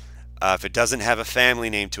 If it doesn't have a family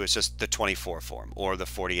name to it, it's just the 24 form or the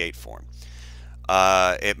 48 form.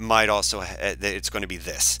 It might also, it's going to be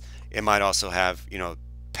this. It might also have, you know,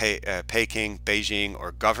 Peking, Beijing,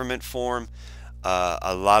 or government form.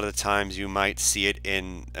 A lot of the times you might see it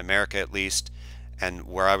in America at least, and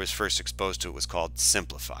where I was first exposed to it was called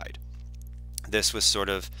simplified. This was sort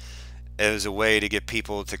of, it was a way to get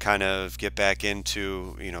people to kind of get back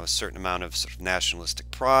into, you know, a certain amount of sort of nationalistic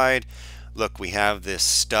pride. Look, we have this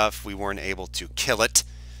stuff, we weren't able to kill it,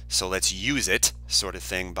 so let's use it, sort of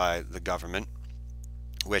thing by the government,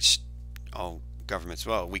 which, oh, governments,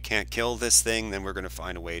 well, we can't kill this thing, then we're going to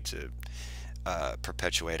find a way to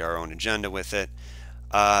perpetuate our own agenda with it.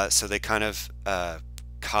 So they kind of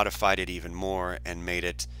codified it even more and made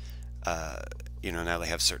it, you know, now they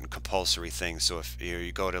have certain compulsory things. So if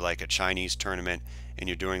you go to like a Chinese tournament and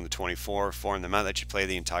you're doing the 24 form, they might let you play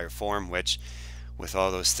the entire form, which with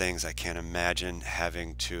all those things, I can't imagine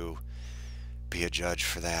having to be a judge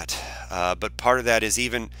for that. But part of that is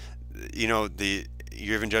even, you know,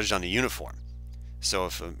 you're even judged on the uniform. So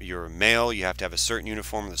if you're a male, you have to have a certain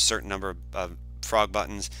uniform with a certain number of frog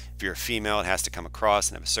buttons. If you're a female, it has to come across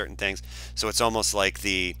and have certain things. So it's almost like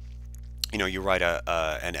you know, you write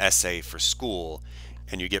an essay for school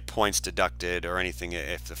and you get points deducted or anything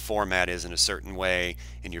if the format is in a certain way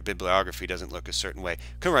and your bibliography doesn't look a certain way.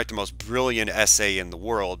 You can write the most brilliant essay in the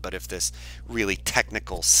world, but if this really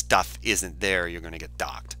technical stuff isn't there, you're going to get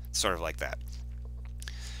docked. Sort of like that.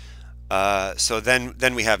 So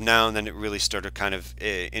then we have now, and then it really started kind of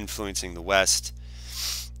influencing the West,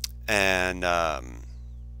 and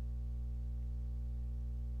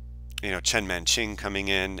you know, Chen Manqing coming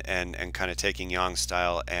in and kind of taking Yang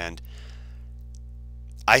style, and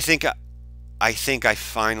I think I think I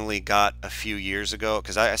finally got a few years ago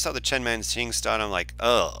because I saw the Chen Man Xing style. And I'm like,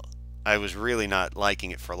 oh, I was really not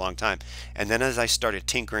liking it for a long time. And then as I started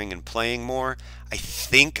tinkering and playing more, I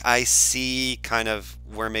think I see kind of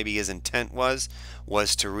where maybe his intent was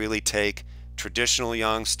to really take traditional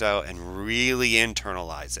Yang style and really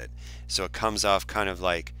internalize it. So it comes off kind of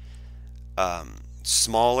like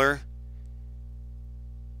smaller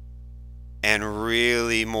and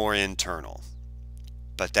really more internal.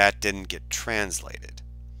 But that didn't get translated.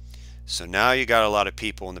 So now you got a lot of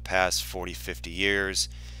people in the past 40, 50 years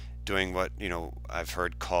doing what, I've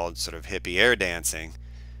heard called sort of hippie air dancing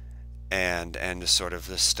and sort of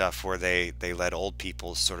the stuff where they let old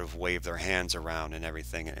people sort of wave their hands around and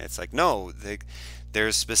everything. And it's like, no,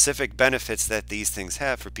 there's specific benefits that these things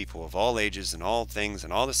have for people of all ages and all things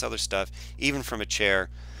and all this other stuff, even from a chair.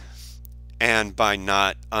 And by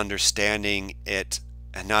not understanding it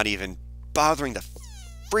and not even bothering to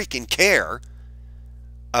freaking care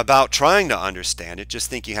about trying to understand it, just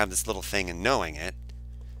think you have this little thing and knowing it,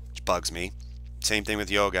 which bugs me. Same thing with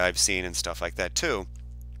yoga I've seen and stuff like that too,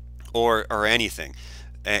 or anything,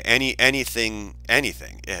 anything.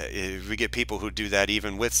 We get people who do that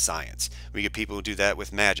even with science. We get people who do that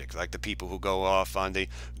with magic, like the people who go off on the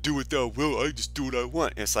do what thou will, I just do what I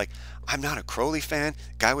want. And it's like, I'm not a Crowley fan.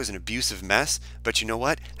 Guy was an abusive mess, but you know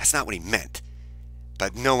what? That's not what he meant.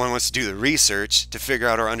 But no one wants to do the research to figure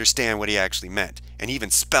out or understand what he actually meant. And he even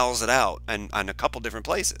spells it out on a couple different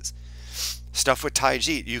places. Stuff with Tai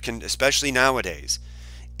Chi, you can, especially nowadays,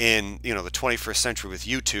 in the 21st century with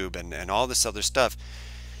YouTube and all this other stuff,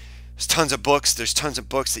 there's tons of books. There's tons of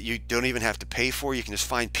books that you don't even have to pay for. You can just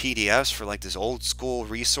find PDFs for like this old school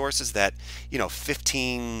resources that,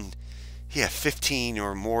 15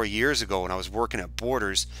 or more years ago when I was working at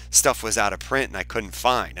Borders, stuff was out of print and I couldn't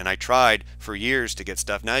find. And I tried for years to get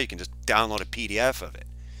stuff. Now you can just download a PDF of it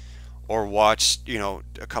or watch,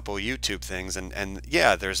 a couple of YouTube things. And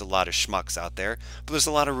yeah, there's a lot of schmucks out there, but there's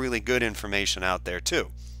a lot of really good information out there too.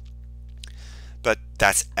 But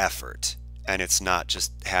that's effort. And it's not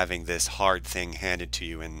just having this hard thing handed to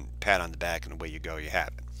you and pat on the back and away you go, you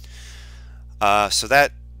have it. So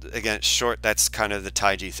that, again, short, that's kind of the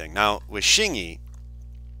Tai Chi thing. Now, with Xingyi,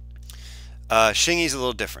 Xingyi's a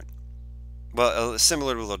little different. Well,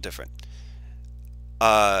 similar to a little different.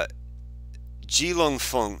 Ji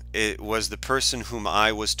Longfeng, it was the person whom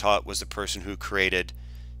I was taught was the person who created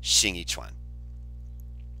Xingyi Chuan.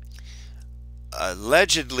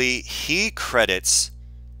 Allegedly, he credits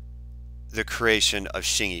the creation of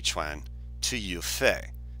Xingyi Chuan to Yu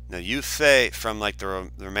Fei. Now, Yu Fei, from like the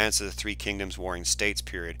Romance of the Three Kingdoms Warring States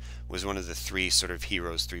period, was one of the three sort of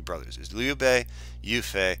heroes, three brothers. It was Liu Bei, Yu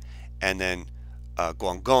Fei, and then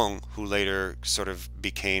Guan Gong, who later sort of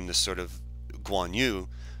became the sort of Guan Yu,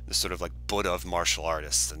 the sort of like Buddha of martial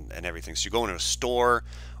artists and everything. So you go into a store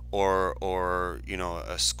or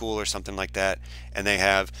a school or something like that, and they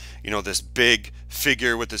have this big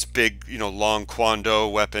figure with this big long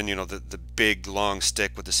Kwando weapon, the big long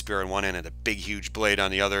stick with the spear on one end and a big huge blade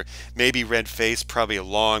on the other, maybe red face, probably a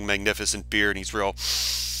long magnificent beard, and he's real.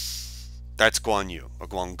 That's Guan Yu or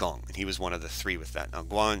Guan Gong, and he was one of the three with that.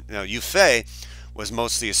 Now Yu Fei was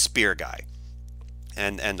mostly a spear guy,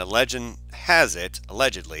 and the legend has it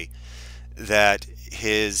allegedly that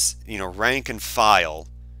his rank and file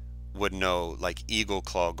would know like eagle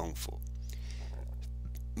claw Gongfu.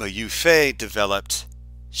 But Yu Fei developed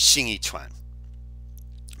Xingyi Chuan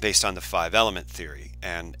based on the five element theory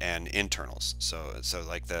and internals. So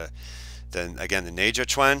like again the Neja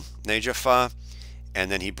Chuan, Neja Fa, and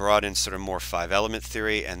then he brought in sort of more five element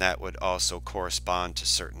theory, and that would also correspond to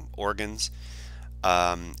certain organs,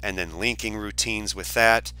 and then linking routines with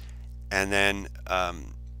that, and then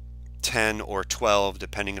 10 or 12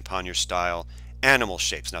 depending upon your style animal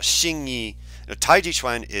shapes. Now Xingyi, Tai Chi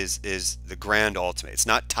Chuan is the grand ultimate. It's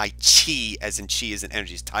not Tai Chi as in chi as in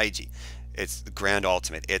energy, it's Tai Chi. It's the grand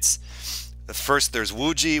ultimate. It's first there's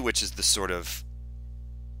Wuji, which is the sort of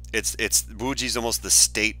it's Wuji's almost the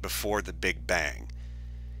state before the Big Bang.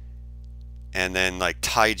 And then like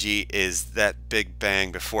Tai Chi is that Big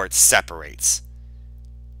Bang before it separates.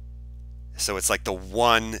 So it's like the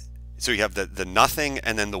one, so you have the nothing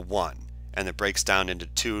and then the one. And it breaks down into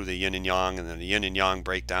two, the yin and yang, and then the yin and yang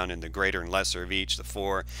break down into greater and lesser of each, the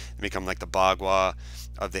four, and become like the Bagua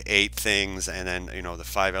of the 8 things, and then the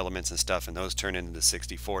 5 elements and stuff, and those turn into the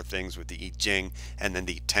 64 things with the I Ching, and then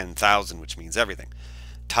the 10,000, which means everything.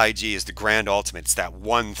 Tai Chi is the grand ultimate. It's that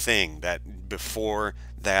one thing that before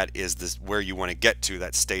that is this where you want to get to,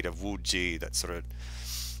 that state of Wu Ji, that sort of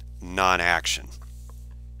non-action.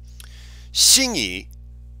 Xingyi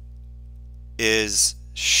is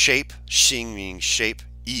shape, Xing meaning shape,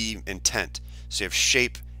 E, intent. So you have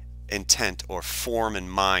shape, intent, or form and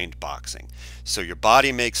mind boxing. So your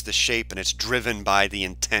body makes the shape and it's driven by the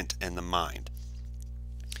intent and the mind.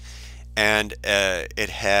 And it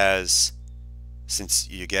has, since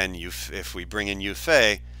again, if we bring in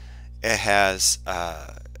Yufei, it has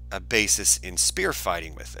a basis in spear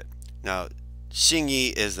fighting with it. Now,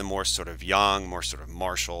 Xingyi is the more sort of yang, more sort of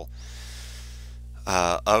martial.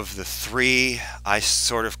 Of the three, I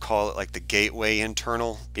sort of call it like the gateway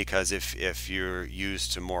internal, because if you're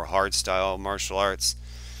used to more hard style martial arts,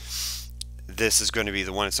 this is going to be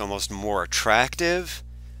the one that's almost more attractive,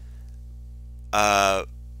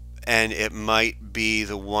 and it might be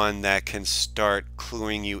the one that can start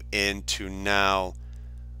cluing you into now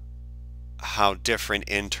how different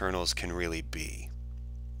internals can really be.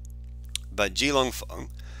 But Jilong Feng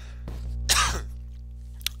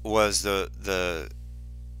was the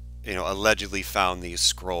allegedly found these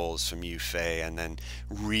scrolls from Yufei and then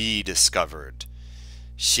rediscovered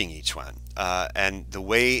Xingyi Chuan. And the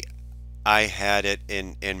way I had it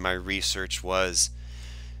in my research was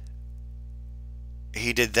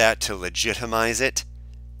he did that to legitimize it,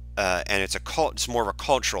 and it's more of a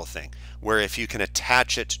cultural thing, where if you can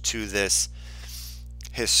attach it to this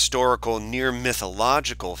historical, near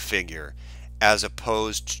mythological figure, as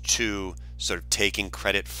opposed to sort of taking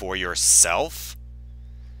credit for yourself,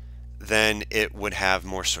 then it would have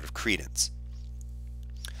more sort of credence.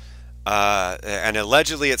 And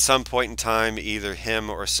allegedly at some point in time, either him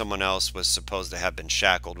or someone else was supposed to have been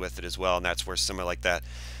shackled with it as well, and that's where somewhere like that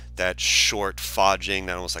short fodging,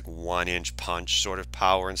 that almost like 1-inch punch sort of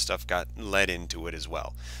power and stuff got led into it as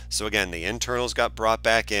well. So again, the internals got brought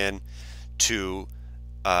back in to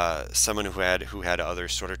someone who had other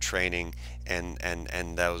sort of training,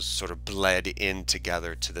 and those sort of bled in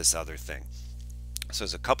together to this other thing. So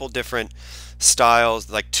there's a couple different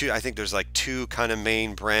styles, I think there's like two kind of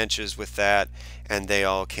main branches with that, and they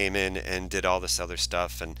all came in and did all this other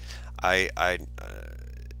stuff. And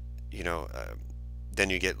then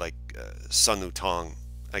you get like Sun Lutong,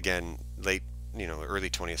 again, early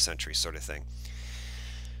 20th century sort of thing,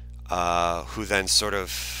 who then sort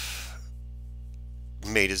of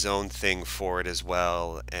made his own thing for it as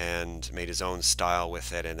well, and made his own style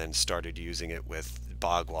with it, and then started using it with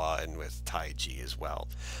Bagua and with Taiji as well.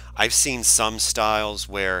 I've seen some styles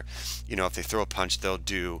where, if they throw a punch, they'll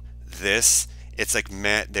do this. It's like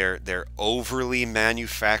they're overly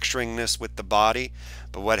manufacturing this with the body,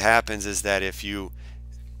 but what happens is that if you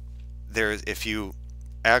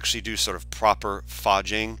actually do sort of proper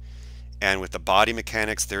fodging, and with the body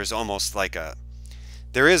mechanics, there is almost like a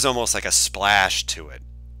splash to it.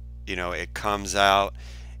 It comes out,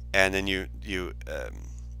 and then you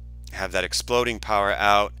have that exploding power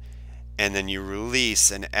out, and then you release,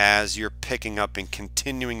 and as you're picking up and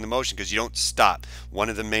continuing the motion, because you don't stop. One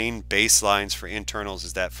of the main baselines for internals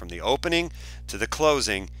is that from the opening to the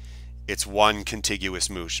closing, it's one contiguous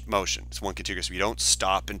motion. It's one contiguous. You don't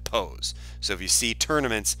stop and pose. So if you see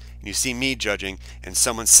tournaments and you see me judging, and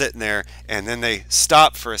someone's sitting there and then they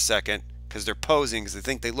stop for a second because they're posing because they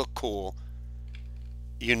think they look cool,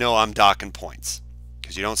 I'm docking points,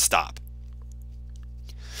 because you don't stop.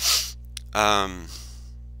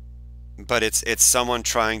 But it's someone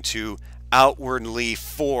trying to outwardly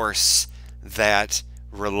force that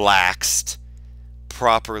relaxed,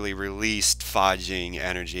 properly released fodging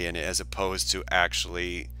energy, and as opposed to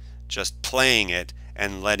actually just playing it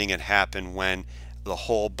and letting it happen when the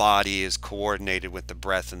whole body is coordinated with the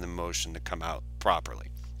breath and the motion to come out properly.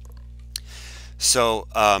 So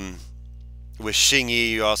with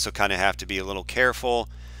Xingyi, you also kind of have to be a little careful,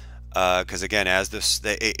 because again,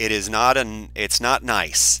 it's not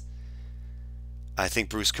nice. I think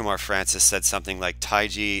Bruce Kumar Francis said something like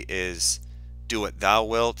Taiji is do what thou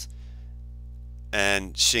wilt,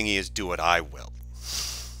 and Xingyi is do what I will.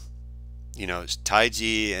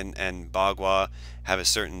 Taiji and Bagua have a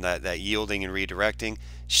certain that yielding and redirecting.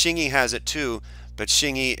 Xingyi has it too, but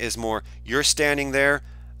Xingyi is more, you're standing there,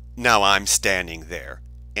 now I'm standing there,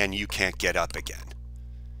 and you can't get up again.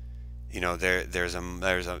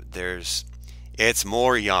 It's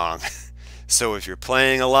more yang. So if you're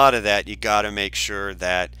playing a lot of that, you got to make sure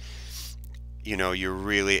that you're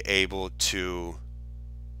really able to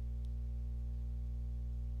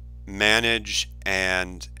manage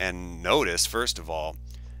and notice, first of all,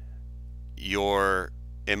 your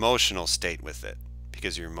emotional state with it,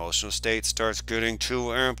 because your emotional state starts getting too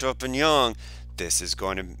amped up and young. This is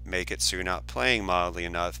going to make it so you're not playing mildly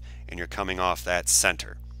enough and you're coming off that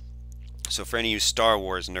center. So for any of you Star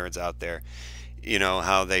Wars nerds out there,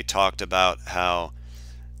 how they talked about how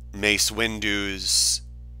Mace Windu's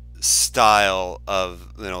style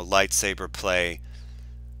of lightsaber play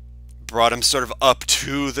brought him sort of up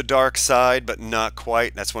to the dark side, but not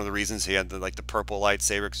quite. That's one of the reasons he had the like the purple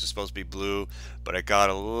lightsaber, because it's supposed to be blue, but it got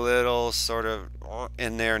a little sort of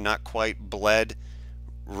in there, not quite bled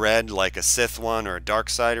red like a Sith one or a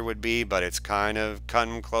Darksider would be, but it's kind of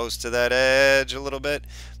cutting close to that edge a little bit.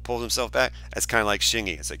 Pulled himself back. That's kind of like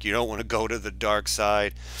Shingy. It's like you don't want to go to the dark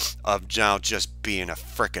side of now just being a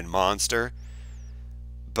frickin' monster.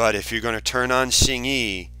 But if you're going to turn on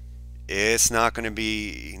Shingy, it's not going to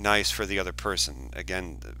be nice for the other person.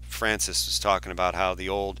 Again, Francis was talking about how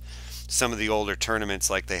some of the older tournaments,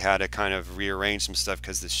 like they had to kind of rearrange some stuff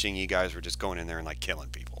because the Shingy guys were just going in there and like killing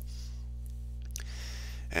people.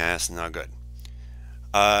 And that's not good.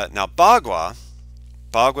 Now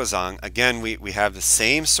Bagua-zang, again, we have the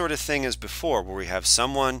same sort of thing as before, where we have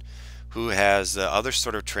someone who has the other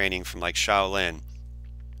sort of training from like Shaolin,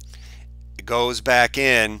 goes back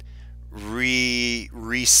in,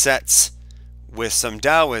 resets with some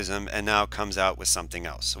Taoism, and now comes out with something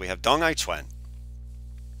else. So we have Dong Hai-Chuan,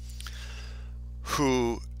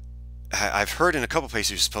 who I've heard in a couple places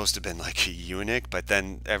he's supposed to have been like a eunuch, but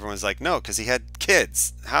then everyone's like, no, because he had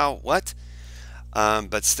kids. How? What?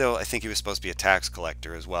 But still, I think he was supposed to be a tax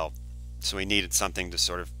collector as well. So he needed something to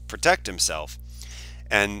sort of protect himself.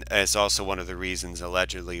 And it's also one of the reasons,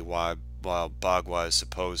 allegedly, why Bagua is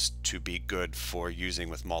supposed to be good for using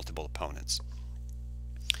with multiple opponents.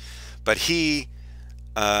 But he,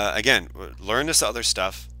 again, learned this other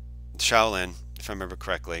stuff, Shaolin, if I remember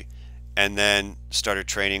correctly, and then started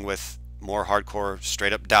training with more hardcore,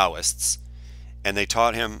 straight-up Taoists, and they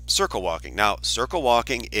taught him circle walking. Now, circle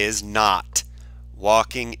walking is not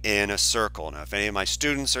walking in a circle. Now, if any of my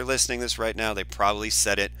students are listening to this right now, they probably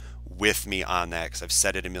said it with me on that, because I've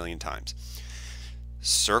said it a million times.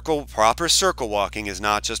 Proper circle walking is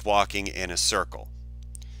not just walking in a circle.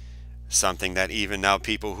 Something that even now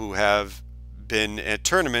people who have been at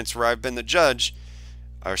tournaments where I've been the judge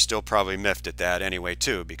are still probably miffed at that anyway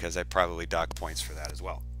too, because I probably dock points for that as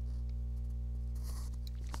well.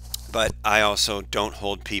 But I also don't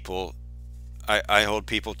hold people, I hold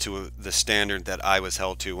people to the standard that I was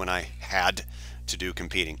held to when I had to do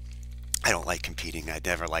competing. I don't like competing. I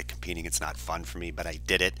never liked competing. It's not fun for me, but I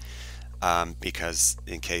did it because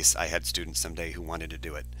in case I had students someday who wanted to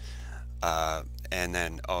do it. And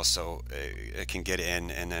then also it can get in,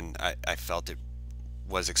 and then I felt it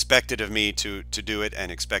was expected of me to do it, and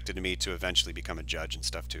expected of me to eventually become a judge and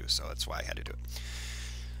stuff too, so that's why I had to do it.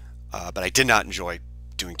 But I did not enjoy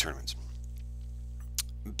doing tournaments.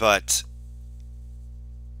 But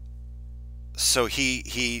so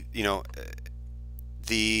he you know,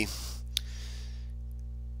 if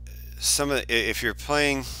you're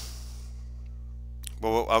playing,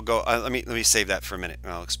 well, I'll go, let me save that for a minute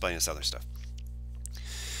and I'll explain this other stuff.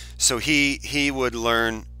 So he would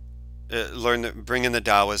bring in the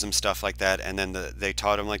Taoism stuff like that, and then they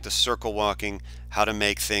taught him like the circle walking, how to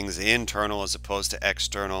make things internal as opposed to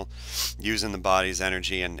external, using the body's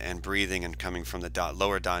energy and breathing and coming from the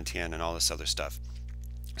lower dantian and all this other stuff.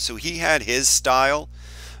 So he had his style,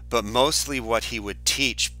 but mostly what he would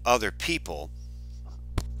teach other people,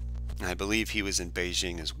 and I believe he was in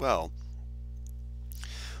Beijing as well,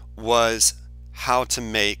 was how to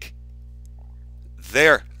make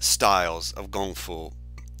their styles of Gongfu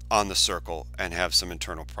on the circle and have some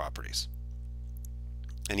internal properties.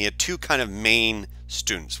 And he had two kind of main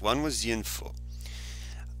students. One was Yin Fu.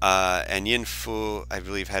 And Yin Fu, I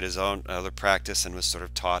believe, had his own other practice and was sort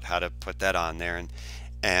of taught how to put that on there.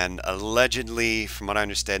 And allegedly, from what I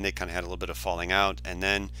understand, they kind of had a little bit of falling out. And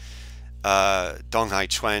then Dong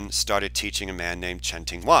Hai-Chuan started teaching a man named Chen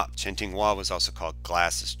Tinghua. Chen Tinghua was also called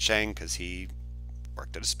Glasses Cheng because he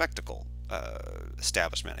worked at a spectacle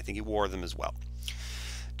establishment. I think he wore them as well.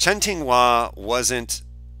 Chen Tinghua wasn't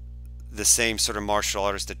the same sort of martial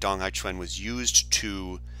artist that Dong Hai-Chuan was used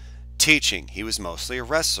to teaching. He was mostly a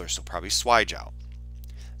wrestler, so probably Shuaijiao.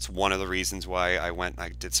 It's one of the reasons why I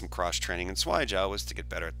did some cross training in Shuaijiao, was to get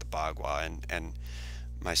better at the Bagua, and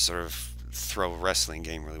my sort of throw wrestling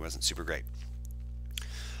game really wasn't super great.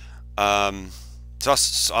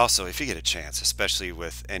 It's also, if you get a chance, especially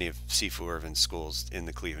with any of Sifu Irvin's schools in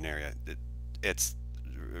the Cleveland area, it's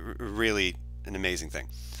really an amazing thing.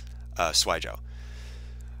 Shuaijiao.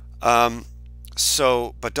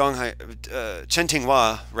 But Chen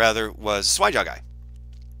Tinghua rather was a Shuaijiao guy.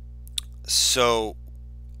 So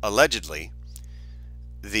allegedly,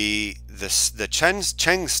 the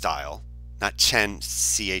Cheng style, not Chen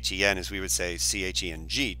C-H-E-N as we would say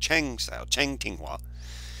C-H-E-N-G, Cheng style, Chen Tinghua.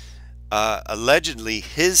 Allegedly,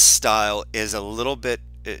 his style is a little bit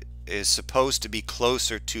is supposed to be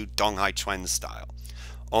closer to Dong Hai-Chuan's style,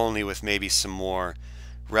 only with maybe some more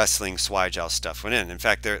wrestling Swijiao stuff went in. In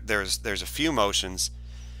fact, there's a few motions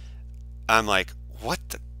I'm like, what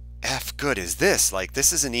the F good is this? Like,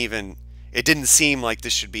 this isn't even, it didn't seem like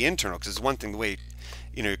this should be internal, because it's one thing the way,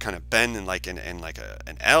 you kind of bend in like an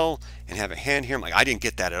L and have a hand here. I'm like, I didn't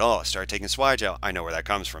get that at all. I started taking Swijiao. I know where that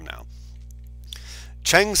comes from now.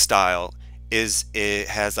 Cheng style it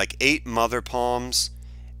has like 8 mother palms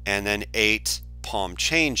and then 8 palm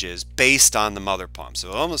changes based on the mother palm. So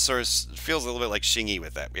it almost sort of feels a little bit like Xingyi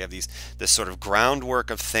with that. We have this sort of groundwork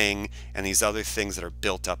of thing and these other things that are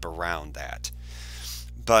built up around that.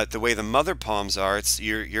 But the way the mother palms are,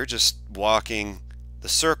 you're just walking the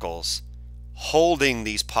circles, holding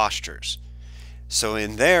these postures. So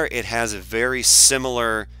in there, it has a very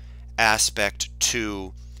similar aspect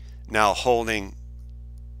to now holding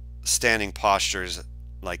standing postures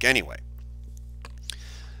like anyway.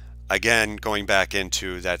 Again, going back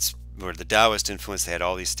into that's where the Taoist influence, they had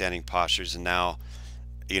all these standing postures, and now,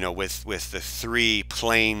 with the 3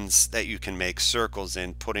 planes that you can make circles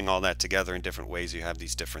in, putting all that together in different ways, you have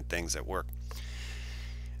these different things that work.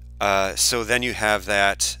 So then you have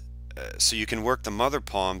that, so you can work the mother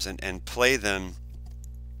palms and play them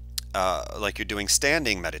like you're doing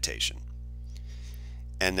standing meditation.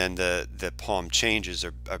 And then the palm changes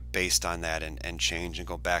are based on that and change and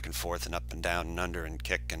go back and forth and up and down and under and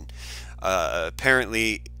kick. And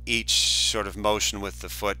apparently each sort of motion with the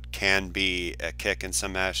foot can be a kick in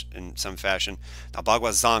some fashion. Now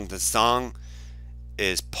Bagua Zhang, the Zhang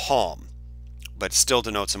is palm, but still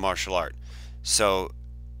denotes a martial art. So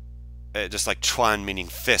just like Chuan meaning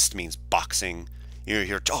fist means boxing. You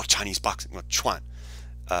hear, oh, Chinese boxing, well, Chuan.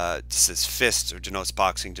 This is fist or denotes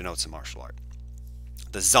boxing, denotes a martial art.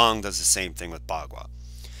 The Zhang does the same thing with Bagua.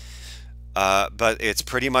 But it's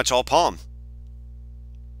pretty much all palm.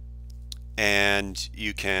 And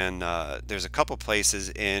you can, there's a couple places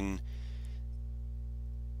in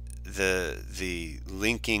the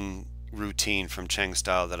linking routine from Cheng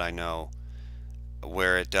style that I know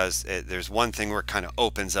where it does, there's one thing where it kind of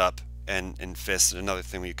opens up and fists, and another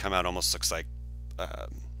thing where you come out almost looks like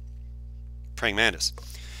praying mantis.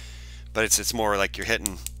 But it's more like you're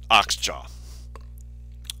hitting ox jaw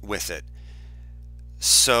with it.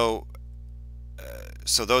 So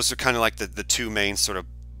so those are kind of like the 2 main sort of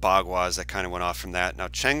Baguas that kind of went off from that. Now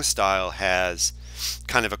Cheng style has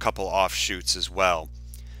kind of a couple offshoots as well,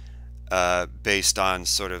 based on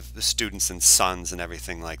sort of the students and sons and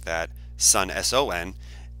everything like that. Sun, S-O-N,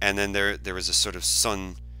 and then there was a sort of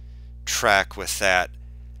Sun track with that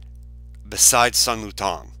besides Sun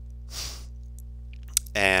Lutong.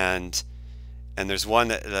 And there's one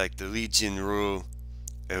that like the Li Jinru,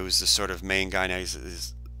 who's the sort of main guy now.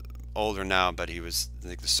 He's older now, but he was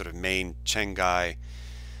like the sort of main Cheng guy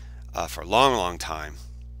for a long time,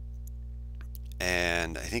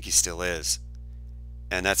 and I think he still is.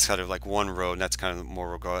 And that's kind of like one road, and that's kind of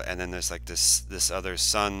more go. And then there's like this other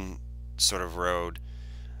Sun sort of road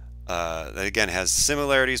that again has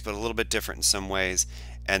similarities but a little bit different in some ways.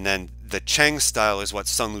 And then the Cheng style is what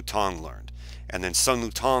Sun Lutong learned, and then Sun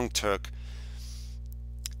Lutong took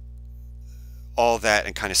all that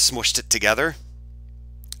and kind of smushed it together,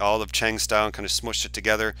 all of Cheng style, and kind of smushed it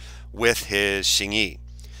together with his Xingyi.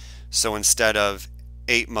 So instead of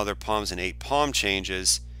 8 mother palms and 8 palm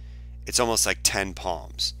changes, it's almost like 10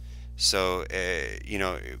 palms. So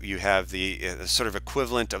you have the sort of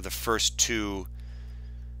equivalent of the first 2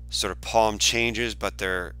 sort of palm changes, but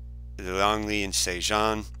they're Liangli and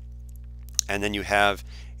Seijan, and then you have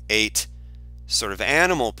 8 sort of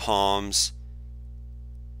animal palms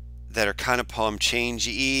that are kind of palm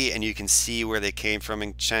change-y, and you can see where they came from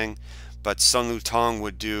in Cheng. But Sun Lutong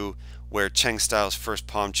would do where Cheng style's first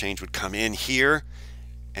palm change would come in here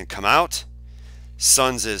and come out.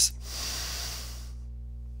 Sun's is,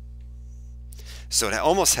 so it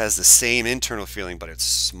almost has the same internal feeling, but it's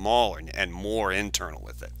smaller and more internal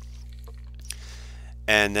with it.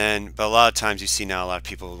 And then, but a lot of times you see now a lot of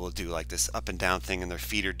people will do like this up and down thing, and their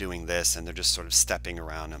feet are doing this, and they're just sort of stepping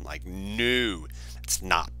around. I'm like, no, it's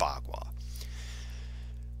not Bagua.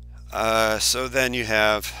 So then you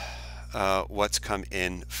have what's come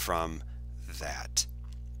in from that.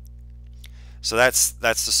 So that's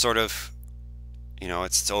the sort of,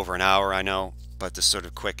 it's over an hour, I know, but the sort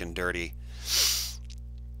of quick and dirty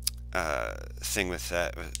thing with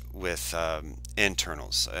that, with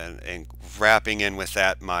internals, and wrapping in with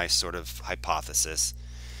that my sort of hypothesis.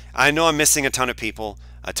 I know I'm missing a ton of people,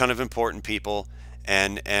 a ton of important people,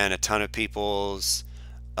 and a ton of people's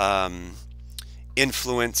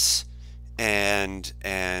influence and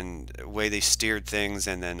way they steered things,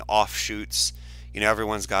 and then offshoots. You know,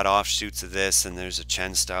 everyone's got offshoots of this, and there's a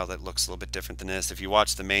Chen style that looks a little bit different than this. If you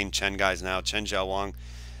watch the main Chen guys now, Chen Jiaowang,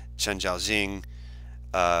 Chen Jiaojing,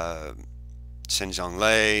 uh, Chen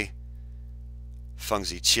Zhonglei, Feng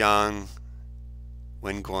Ziqiang,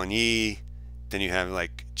 Wen Guanyi, then you have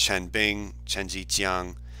like Chen Bing, Chen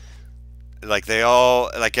Zijiang, like they all,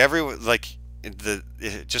 like everyone, like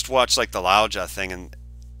just watch like the Laoja thing, and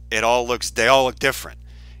they all look different.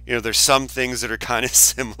 You know, there's some things that are kind of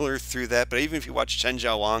similar through that, but even if you watch Chen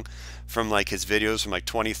Jiaowang from like his videos from like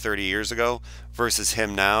 20, 30 years ago versus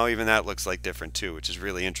him now, even that looks like different too, which is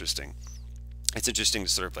really interesting. It's interesting to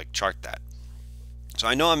sort of like chart that. So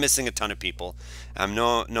I know I'm missing a ton of people. I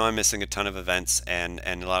know I'm missing a ton of events and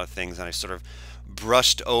a lot of things, and I sort of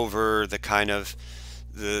brushed over the kind of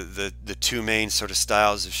the two main sort of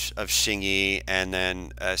styles of Xingyi, and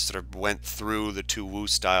then sort of went through the two Wu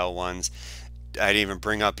style ones. I didn't even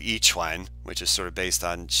bring up Yichuan, which is sort of based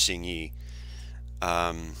on Xingyi.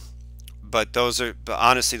 But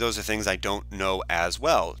honestly, those are things I don't know as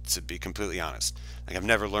well, to be completely honest. Like I've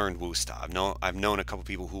never learned Wu style. I've known a couple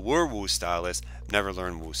people who were Wu stylists, never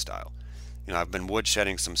learned Wu style. You know, I've been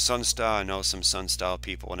woodshedding some Sun style. I know some Sun style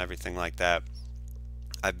people and everything like that.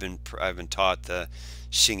 I've been taught the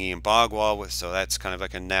Xingyi and Bagua, so that's kind of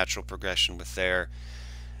like a natural progression with there.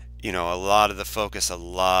 You know, a lot of the focus, a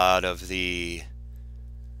lot of the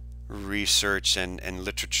research and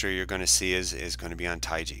literature you're going to see is going to be on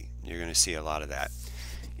Taiji. You're going to see a lot of that.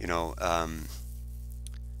 You know,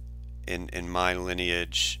 in my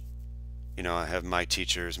lineage, you know, I have my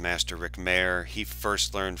teachers, Master Rick Mayer. He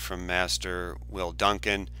first learned from Master Will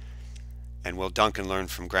Duncan, and Will Duncan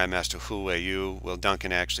learned from Grandmaster Hu Weiyu. Will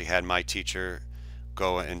Duncan actually had my teacher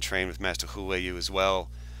go and train with Master Hu Weiyu as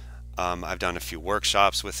well. I've done a few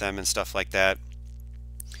workshops with them and stuff like that.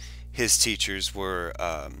 His teachers were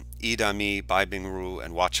Idami, Bai Bingru,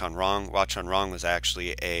 and Wachan Rong. Wachan Rong was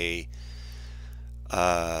actually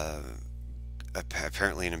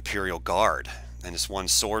apparently an imperial guard, and it's one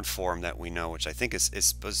sword form that we know, which I think is the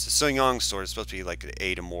Sungyong sword. It's supposed to be like an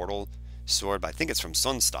 8 immortal sword, but I think it's from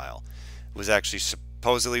Sun style. It was actually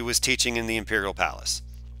supposedly was teaching in the imperial palace.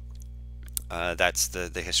 That's the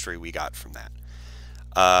history we got from that.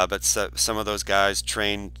 But some of those guys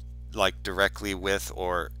trained like directly with,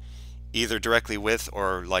 or either directly with,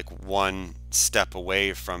 or like one step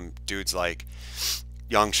away from dudes like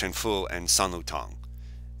Yang Shenfu and Sun Lutong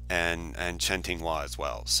and Chen Tinghua as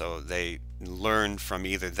well. So they learned from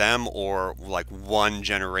either them or like one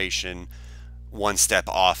generation, one step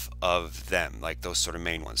off of them, like those sort of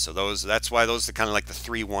main ones. So that's why those are kind of like the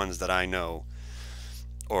three ones that I know,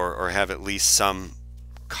 or have at least some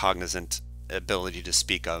cognizant ability to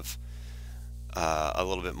speak of a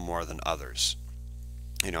little bit more than others.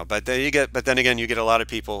 You know, but then again you get a lot of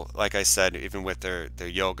people, like I said, even with their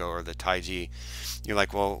yoga or the Taiji, you're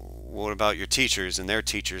like, well, what about your teachers and their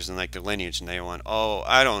teachers and like their lineage? And they went, oh,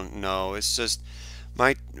 I don't know, it's just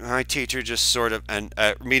my teacher just sort of, and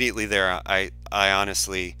immediately there I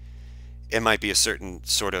honestly, it might be a certain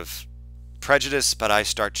sort of prejudice, but I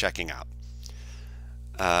start checking out.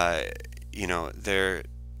 You know, there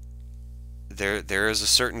is a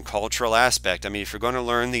certain cultural aspect. I mean, if you're going to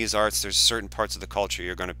learn these arts, there's certain parts of the culture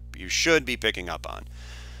you should be picking up on.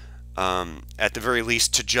 At the very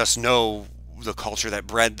least, to just know the culture that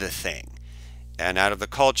bred the thing. And out of the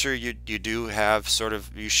culture, you do have sort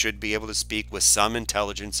of, you should be able to speak with some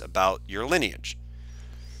intelligence about your lineage.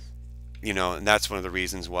 You know, and that's one of the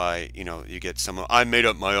reasons why, you know, you get someone, I made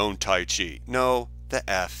up my own Tai Chi. No, the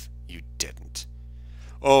F you didn't.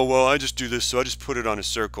 Oh, well, I just do this, so I just put it on a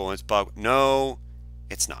circle and it's bug. No,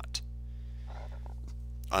 it's not.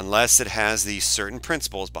 Unless it has these certain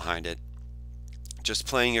principles behind it. Just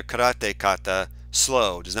playing your karate kata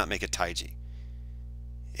slow does not make it taiji.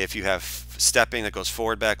 If you have stepping that goes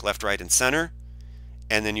forward, back, left, right, and center,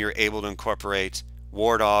 and then you're able to incorporate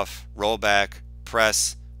ward off, roll back,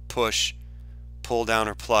 press, push, pull down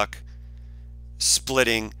or pluck,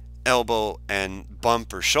 splitting, elbow, and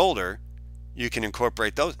bump or shoulder, you can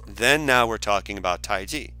incorporate those. Then now we're talking about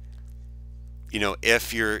Taiji. You know,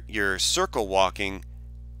 if your circle walking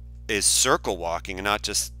is circle walking and not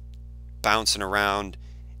just bouncing around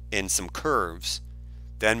in some curves,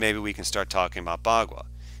 then maybe we can start talking about Bagua.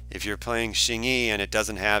 If you're playing Xingyi and it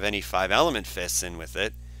doesn't have any 5-element fists in with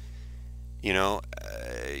it, you know,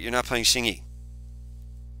 you're not playing Xingyi.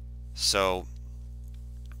 So,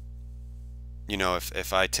 you know,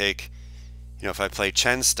 if I take, you know, if I play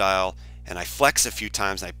Chen style and I flex a few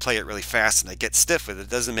times and I play it really fast and I get stiff with it, it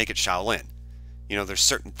doesn't make it Shaolin. You know, there's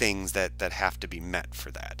certain things that have to be met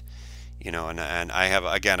for that. You know, and I have,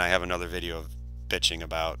 again, I have another video of bitching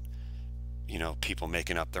about, people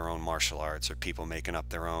making up their own martial arts, or people making up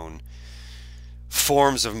their own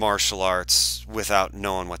forms of martial arts without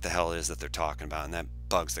knowing what the hell it is that they're talking about, and that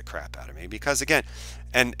bugs the crap out of me. Because again,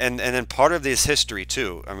 and then part of this history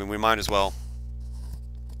too. I mean, we might as well,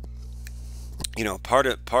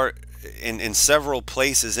 part in several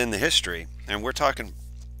places in the history, and we're talking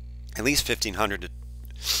at least 1500 to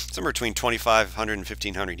somewhere between 2500 and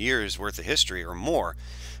 1500 years worth of history or more.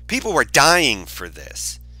 People were dying for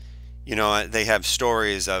this. They have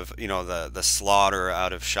stories of the slaughter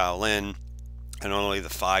out of Shaolin, and only the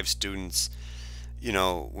 5 students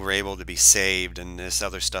were able to be saved, and this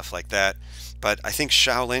other stuff like that. But I think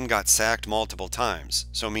Shaolin got sacked multiple times,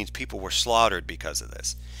 so it means people were slaughtered because of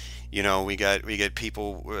this. We get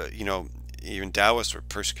people, even Taoists were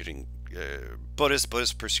persecuting Buddhists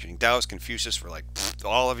persecuting Taoists, Confucius were like,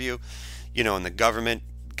 all of you, and the government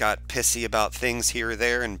got pissy about things here or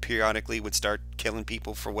there, and periodically would start killing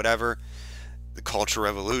people for whatever. The Cultural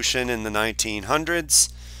Revolution in the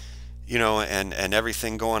 1900s, and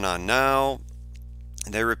everything going on now.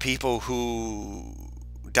 There were people who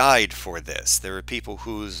died for this. There were people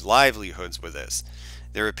whose livelihoods were this.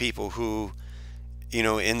 There were people who,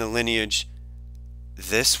 in the lineage,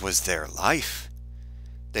 this was their life.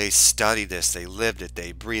 They studied this, they lived it,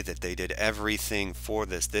 they breathed it, they did everything for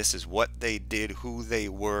this. This is what they did, who they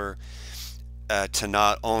were, to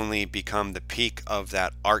not only become the peak of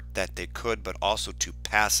that art that they could, but also to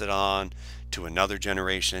pass it on to another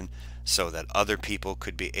generation so that other people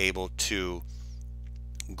could be able to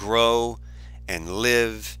grow and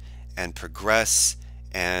live and progress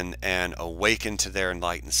and awaken to their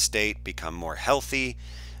enlightened state, become more healthy,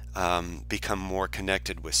 become more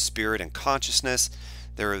connected with spirit and consciousness.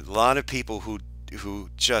 There are a lot of people who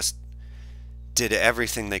just did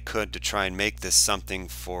everything they could to try and make this something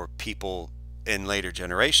for people in later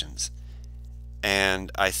generations.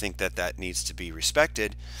 And I think that needs to be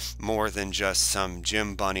respected more than just some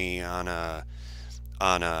gym bunny on a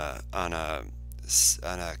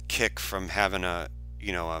kick from having a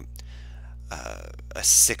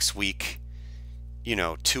 6-week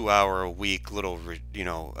 2-hour a week little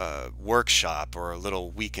workshop, or a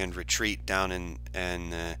little weekend retreat down in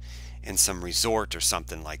some resort or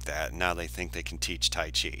something like that. And now they think they can teach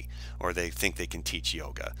Tai Chi, or they think they can teach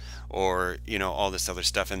yoga, or all this other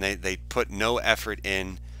stuff, and they put no effort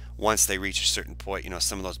in once they reach a certain point.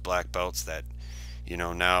 Some of those black belts that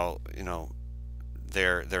now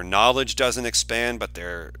their knowledge doesn't expand, but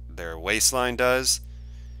their waistline does.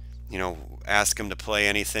 Ask them to play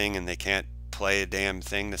anything and they can't play a damn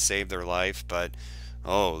thing to save their life, but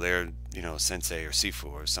they're sensei or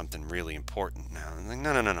sifu or something really important now. I'm like,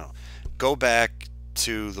 no, go back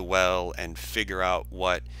to the well and figure out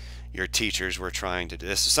what your teachers were trying to do.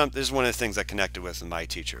 This is one of the things I connected with my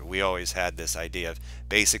teacher. We always had this idea of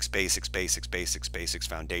basics,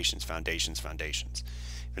 foundations.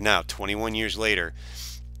 But now 21 years later,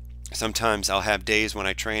 sometimes I'll have days when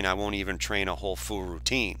I train, I won't even train a whole full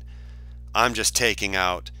routine. I'm just taking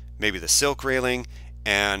out maybe the silk railing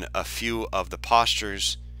and a few of the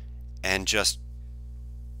postures and just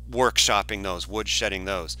workshopping those, wood shedding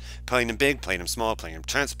those, playing them big, playing them small, playing them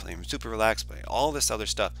tense, playing them super relaxed, playing all this other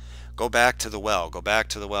stuff. Go back to the well, go back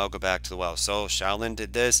to the well, go back to the well. So Shaolin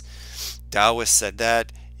did this, Taoists said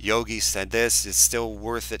that, yogis said this. It's still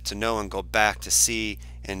worth it to know and go back to see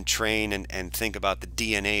and train and think about the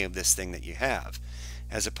DNA of this thing that you have,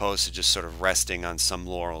 as opposed to just sort of resting on some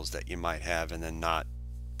laurels that you might have and then not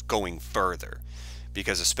going further.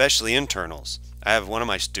 Because especially internals, I have one of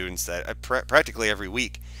my students that practically every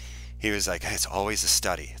week, he was like, hey, it's always a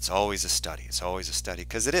study, it's always a study, it's always a study,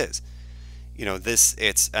 because it is. You're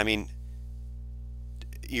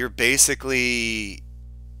basically,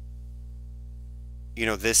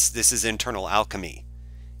 this is internal alchemy.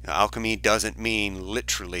 Alchemy doesn't mean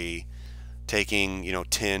literally taking,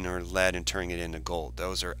 tin or lead and turning it into gold.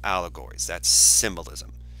 Those are allegories. That's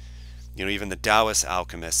symbolism. Even the Taoist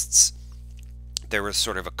alchemists, there was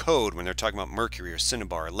sort of a code when they're talking about mercury or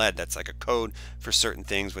cinnabar or lead. That's like a code for certain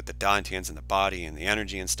things with the dantians and the body and the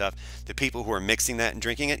energy and stuff. The people who are mixing that and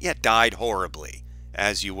drinking it, died horribly,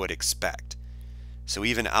 as you would expect. So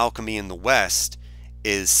even alchemy in the West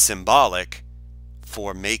is symbolic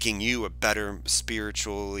for making you a better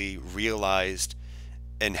spiritually realized,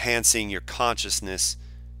 enhancing your consciousness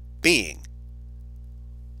being.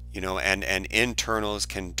 And internals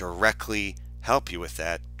can directly help you with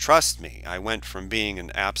that. Trust me, I went from being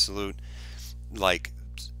an absolute,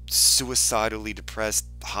 suicidally depressed,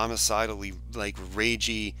 homicidally,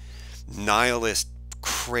 ragey, nihilist,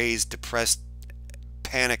 crazed, depressed,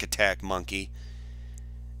 panic attack monkey,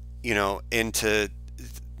 into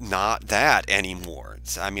not that anymore.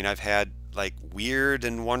 I've had like weird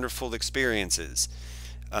and wonderful experiences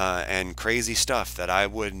and crazy stuff that I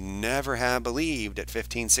would never have believed at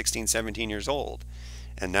 15, 16, 17 years old.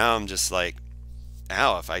 And now I'm just like,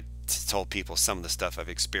 ow, if I told people some of the stuff I've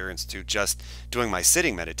experienced to just doing my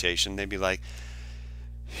sitting meditation, they'd be like,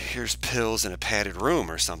 here's pills in a padded room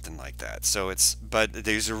or something like that. So but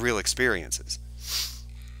these are real experiences.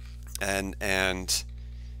 And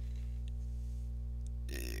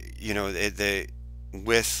you know,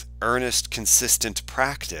 with earnest, consistent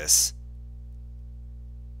practice,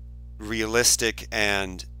 realistic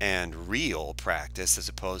and real practice, as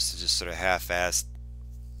opposed to just sort of half-assed,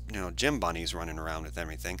 you know, gym bunnies running around with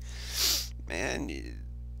everything, man,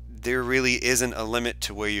 there really isn't a limit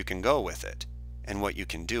to where you can go with it and what you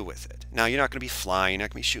can do with it. Now, you're not going to be flying, you're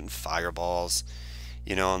not going to be shooting fireballs,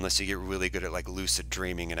 you know, unless you get really good at like lucid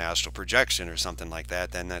dreaming and astral projection or something like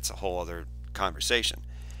that. Then that's a whole other conversation.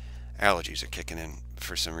 Allergies are kicking in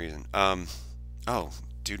for some reason. Oh,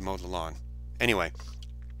 dude mowed the lawn. Anyway,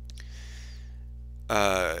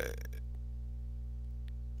 but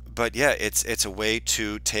yeah, it's a way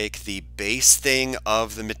to take the base thing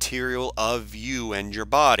of the material of you and your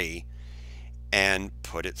body and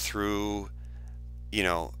put it through, you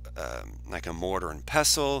know, like a mortar and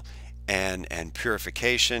pestle, and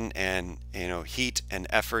purification, and, you know, heat and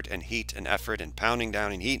effort and heat and effort and pounding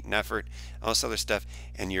down and heat and effort, all this other stuff,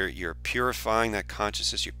 and you're purifying that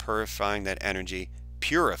consciousness, you're purifying that energy,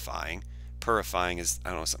 purifying is, I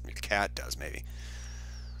don't know, something a cat does maybe,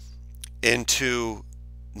 into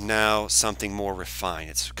now something more refined.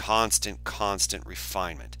 It's constant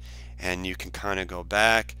refinement, and you can kind of go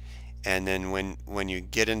back, and then when you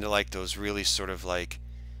get into like those really sort of like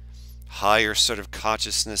higher sort of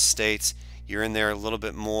consciousness states, you're in there a little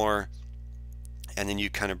bit more, and then you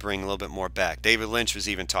kind of bring a little bit more back. David Lynch was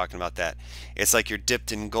even talking about that. It's like you're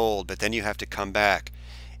dipped in gold, but then you have to come back,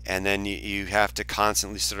 and then you have to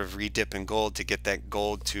constantly sort of re-dip in gold to get that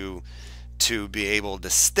gold to be able to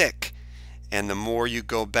stick. And the more you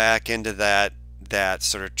go back into that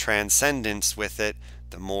sort of transcendence with it,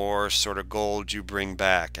 the more sort of gold you bring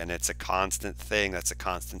back, and it's a constant thing. That's a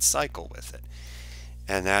constant cycle with it.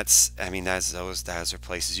 And that's, I mean, those are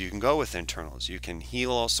places you can go with internals. You can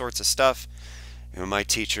heal all sorts of stuff. You know, my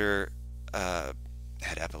teacher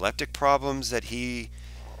had epileptic problems that he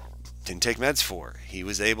didn't take meds for. He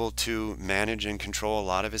was able to manage and control a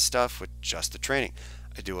lot of his stuff with just the training.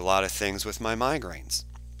 I do a lot of things with my migraines,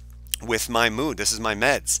 with my mood. This is my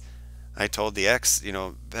meds. I told the ex, you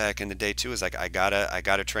know, back in the day too, is like, I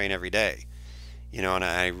gotta train every day, you know, and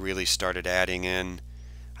I really started adding in.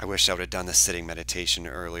 I wish I would have done the sitting meditation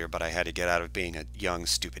earlier, but I had to get out of being a young,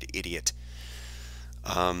 stupid idiot.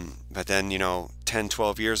 But then, you know, 10,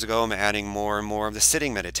 12 years ago, I'm adding more and more of the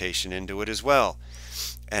sitting meditation into it as well.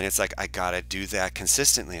 And it's like, I gotta do that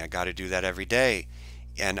consistently. I gotta do that every day.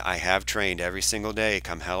 And I have trained every single day,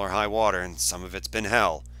 come hell or high water, and some of it's been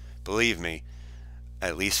hell, believe me,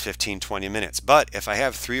 at least 15, 20 minutes. But if I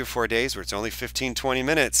have 3 or 4 days where it's only 15, 20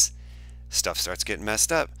 minutes, stuff starts getting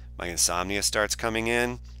messed up. My insomnia starts coming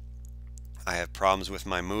in. I have problems with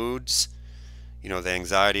my moods, you know, the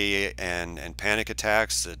anxiety and panic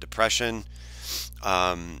attacks, the depression,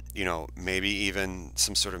 you know, maybe even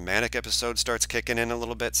some sort of manic episode starts kicking in a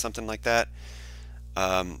little bit, something like that.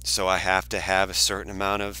 So I have to have a certain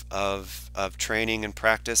amount of training and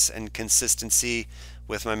practice and consistency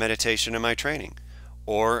with my meditation and my training.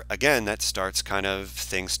 Or again, that starts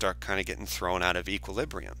things start kind of getting thrown out of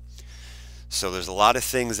equilibrium. So there's a lot of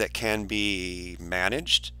things that can be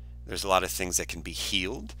managed. There's a lot of things that can be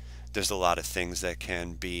healed. There's a lot of things that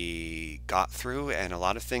can be got through, and a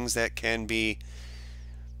lot of things that can be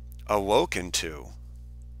awoken to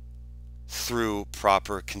through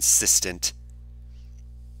proper, consistent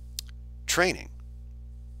training.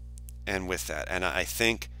 And with that, and I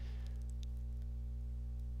think,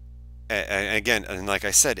 again, and like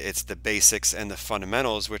I said, it's the basics and the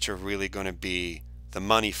fundamentals which are really going to be the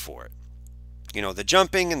money for it. You know, the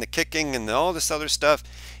jumping and the kicking and all this other stuff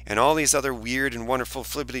and all these other weird and wonderful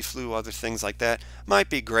flippity-flu other things like that might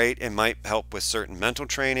be great. It might help with certain mental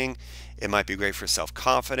training. It might be great for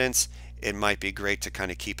self-confidence. It might be great to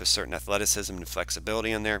kind of keep a certain athleticism and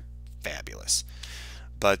flexibility in there. Fabulous.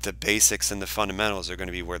 But the basics and the fundamentals are going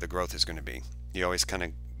to be where the growth is going to be. You always kind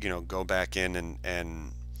of, you know, go back in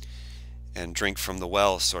and drink from the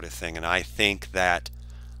well sort of thing. And I think that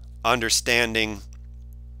understanding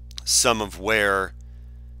some of where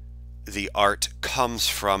the art comes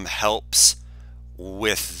from helps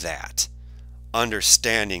with that.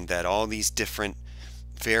 Understanding that all these different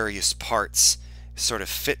various parts sort of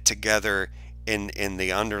fit together in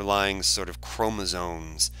the underlying sort of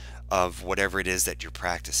chromosomes of whatever it is that you're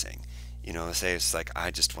practicing. Say it's like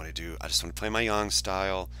I just want to play my yang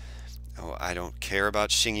style. Oh, I don't care about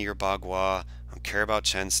Xingyi or Bagua. I don't care about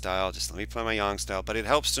Chen style. Just let me play my yang style. But it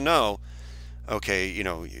helps to know, okay,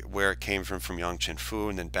 where it came from Yang Chen Fu,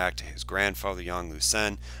 and then back to his grandfather, Yang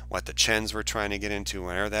Lucen, what the Chens were trying to get into,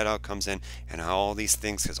 whenever that all comes in, and how all these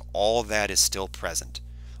things, because all that is still present.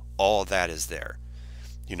 All that is there.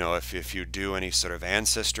 If you do any sort of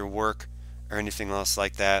ancestor work or anything else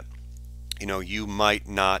like that, you might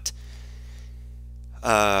not,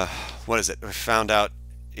 what is it? I found out,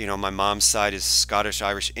 my mom's side is Scottish,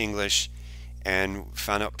 Irish, English, and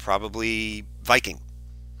found out probably Viking.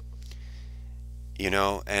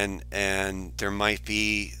 And there might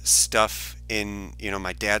be stuff in,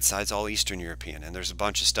 my dad's side's all Eastern European, and there's a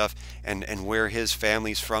bunch of stuff, and where his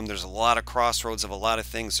family's from, there's a lot of crossroads of a lot of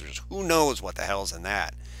things. There's who knows what the hell's in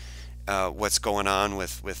that. What's going on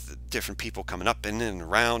with different people coming up in and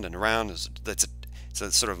around and around. It's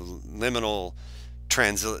a sort of liminal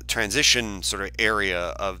transition sort of area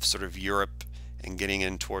of sort of Europe and getting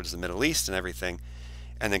in towards the Middle East and everything,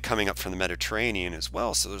 and then coming up from the Mediterranean as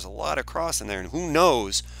well. So there's a lot of cross in there, and who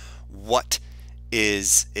knows what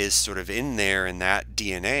is sort of in there in that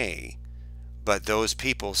DNA. But those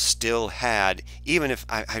people still had, even if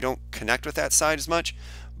I don't connect with that side as much,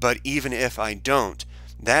 but even if I don't,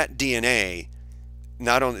 that DNA,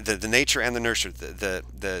 not only the nature and the nurture,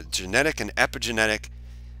 the genetic and epigenetic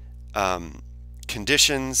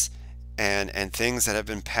conditions and things that have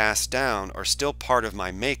been passed down are still part of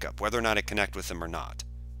my makeup, whether or not I connect with them or not.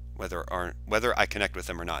 Whether I connect with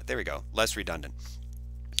them or not. There we go. Less redundant.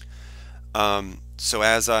 So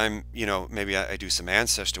as I'm, maybe I do some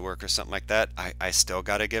ancestor work or something like that, I still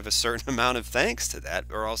got to give a certain amount of thanks to that,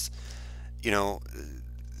 or else,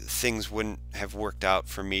 things wouldn't have worked out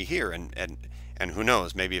for me here. And who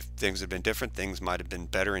knows, maybe if things had been different, things might have been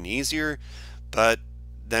better and easier. But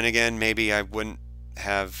then again, maybe I wouldn't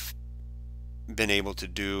have been able to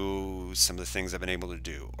do some of the things I've been able to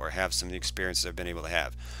do, or have some of the experiences I've been able to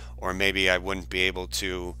have, or maybe I wouldn't be able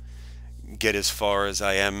to get as far as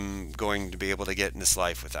I am going to be able to get in this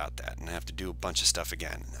life without that, and have to do a bunch of stuff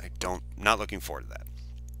again. Not looking forward to that.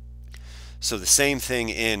 So the same thing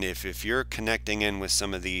if you're connecting in with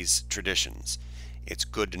some of these traditions, it's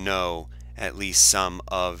good to know at least some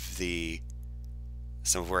of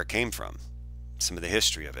where it came from, some of the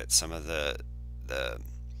history of it, some of the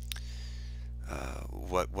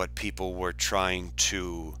what people were trying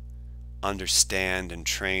to understand and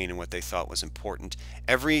train, and what they thought was important.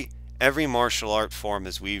 Every martial art form,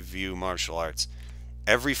 as we view martial arts,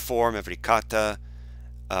 every form, every kata,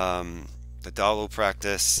 the Dalo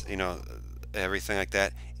practice, everything like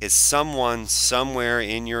that, is someone somewhere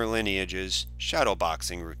in your lineage's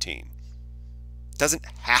shadowboxing routine. It doesn't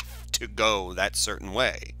have to go that certain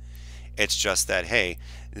way. It's just that, hey,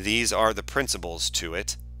 these are the principles to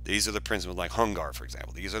it. These are the principles, like Hungar, for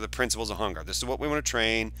example. These are the principles of Hungar. This is what we want to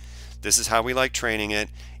train. This is how we like training it.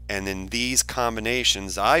 And then these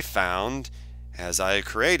combinations I found, as I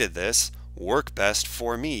created this, work best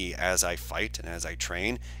for me as I fight and as I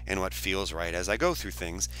train, and what feels right as I go through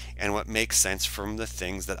things, and what makes sense from the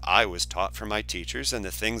things that I was taught from my teachers and the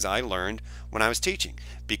things I learned when I was teaching.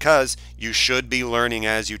 Because you should be learning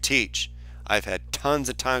as you teach. I've had tons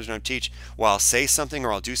of times when I teach, I'll say something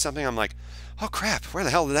or I'll do something, I'm like, oh crap, where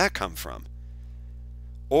the hell did that come from?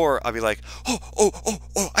 Or I'll be like,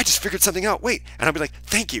 oh, I just figured something out. Wait. And I'll be like,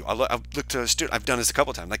 thank you. I'll look to a student. I've done this a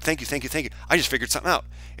couple of times. Like, thank you. I just figured something out.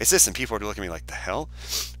 It's this. And people are looking at me like, the hell?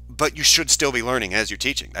 But you should still be learning as you're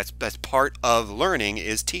teaching. That's part of learning,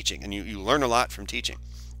 is teaching. And you learn a lot from teaching.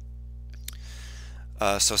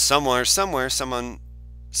 So somewhere, someone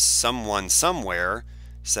somewhere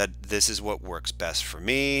said, this is what works best for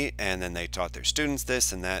me, and then they taught their students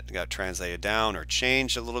this, and that got translated down or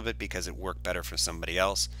changed a little bit because it worked better for somebody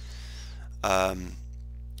else.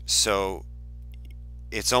 So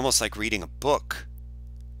it's almost like reading a book.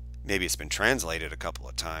 Maybe it's been translated a couple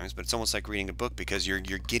of times, but it's almost like reading a book, because you're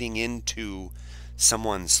getting into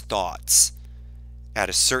someone's thoughts at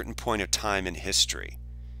a certain point of time in history,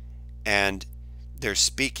 and they're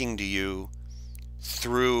speaking to you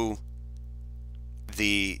through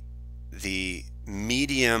the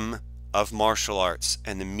medium of martial arts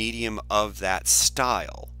and the medium of that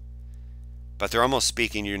style, but they're almost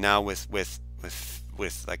speaking to you now with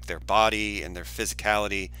like their body and their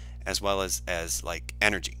physicality, as well as like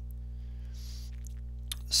energy.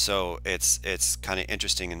 So it's kind of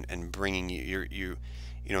interesting, and bringing you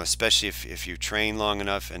especially if you train long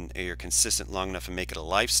enough and you're consistent long enough and make it a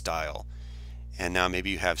lifestyle, and now maybe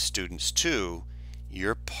you have students too,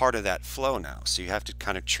 you're part of that flow now, so you have to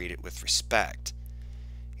kind of treat it with respect.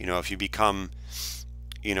 If you become,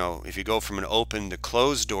 you know, if you go from an open to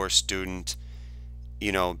closed door student,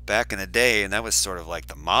 you know, back in the day, and that was sort of like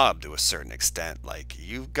the mob to a certain extent, like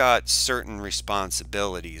you've got certain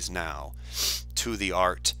responsibilities now to the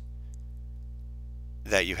art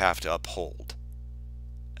that you have to uphold.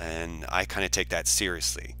 And I kind of take that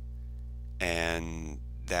seriously. And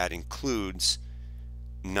that includes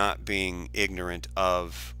not being ignorant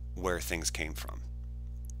of where things came from.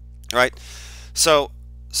 All right. So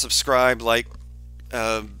subscribe, like,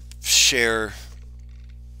 share,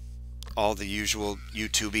 all the usual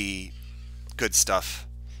YouTube-y good stuff.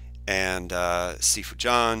 And Sifu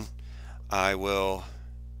John, I will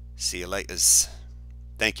see you later.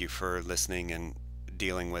 Thank you for listening and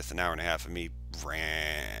dealing with an hour and a half of me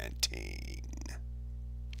ranting.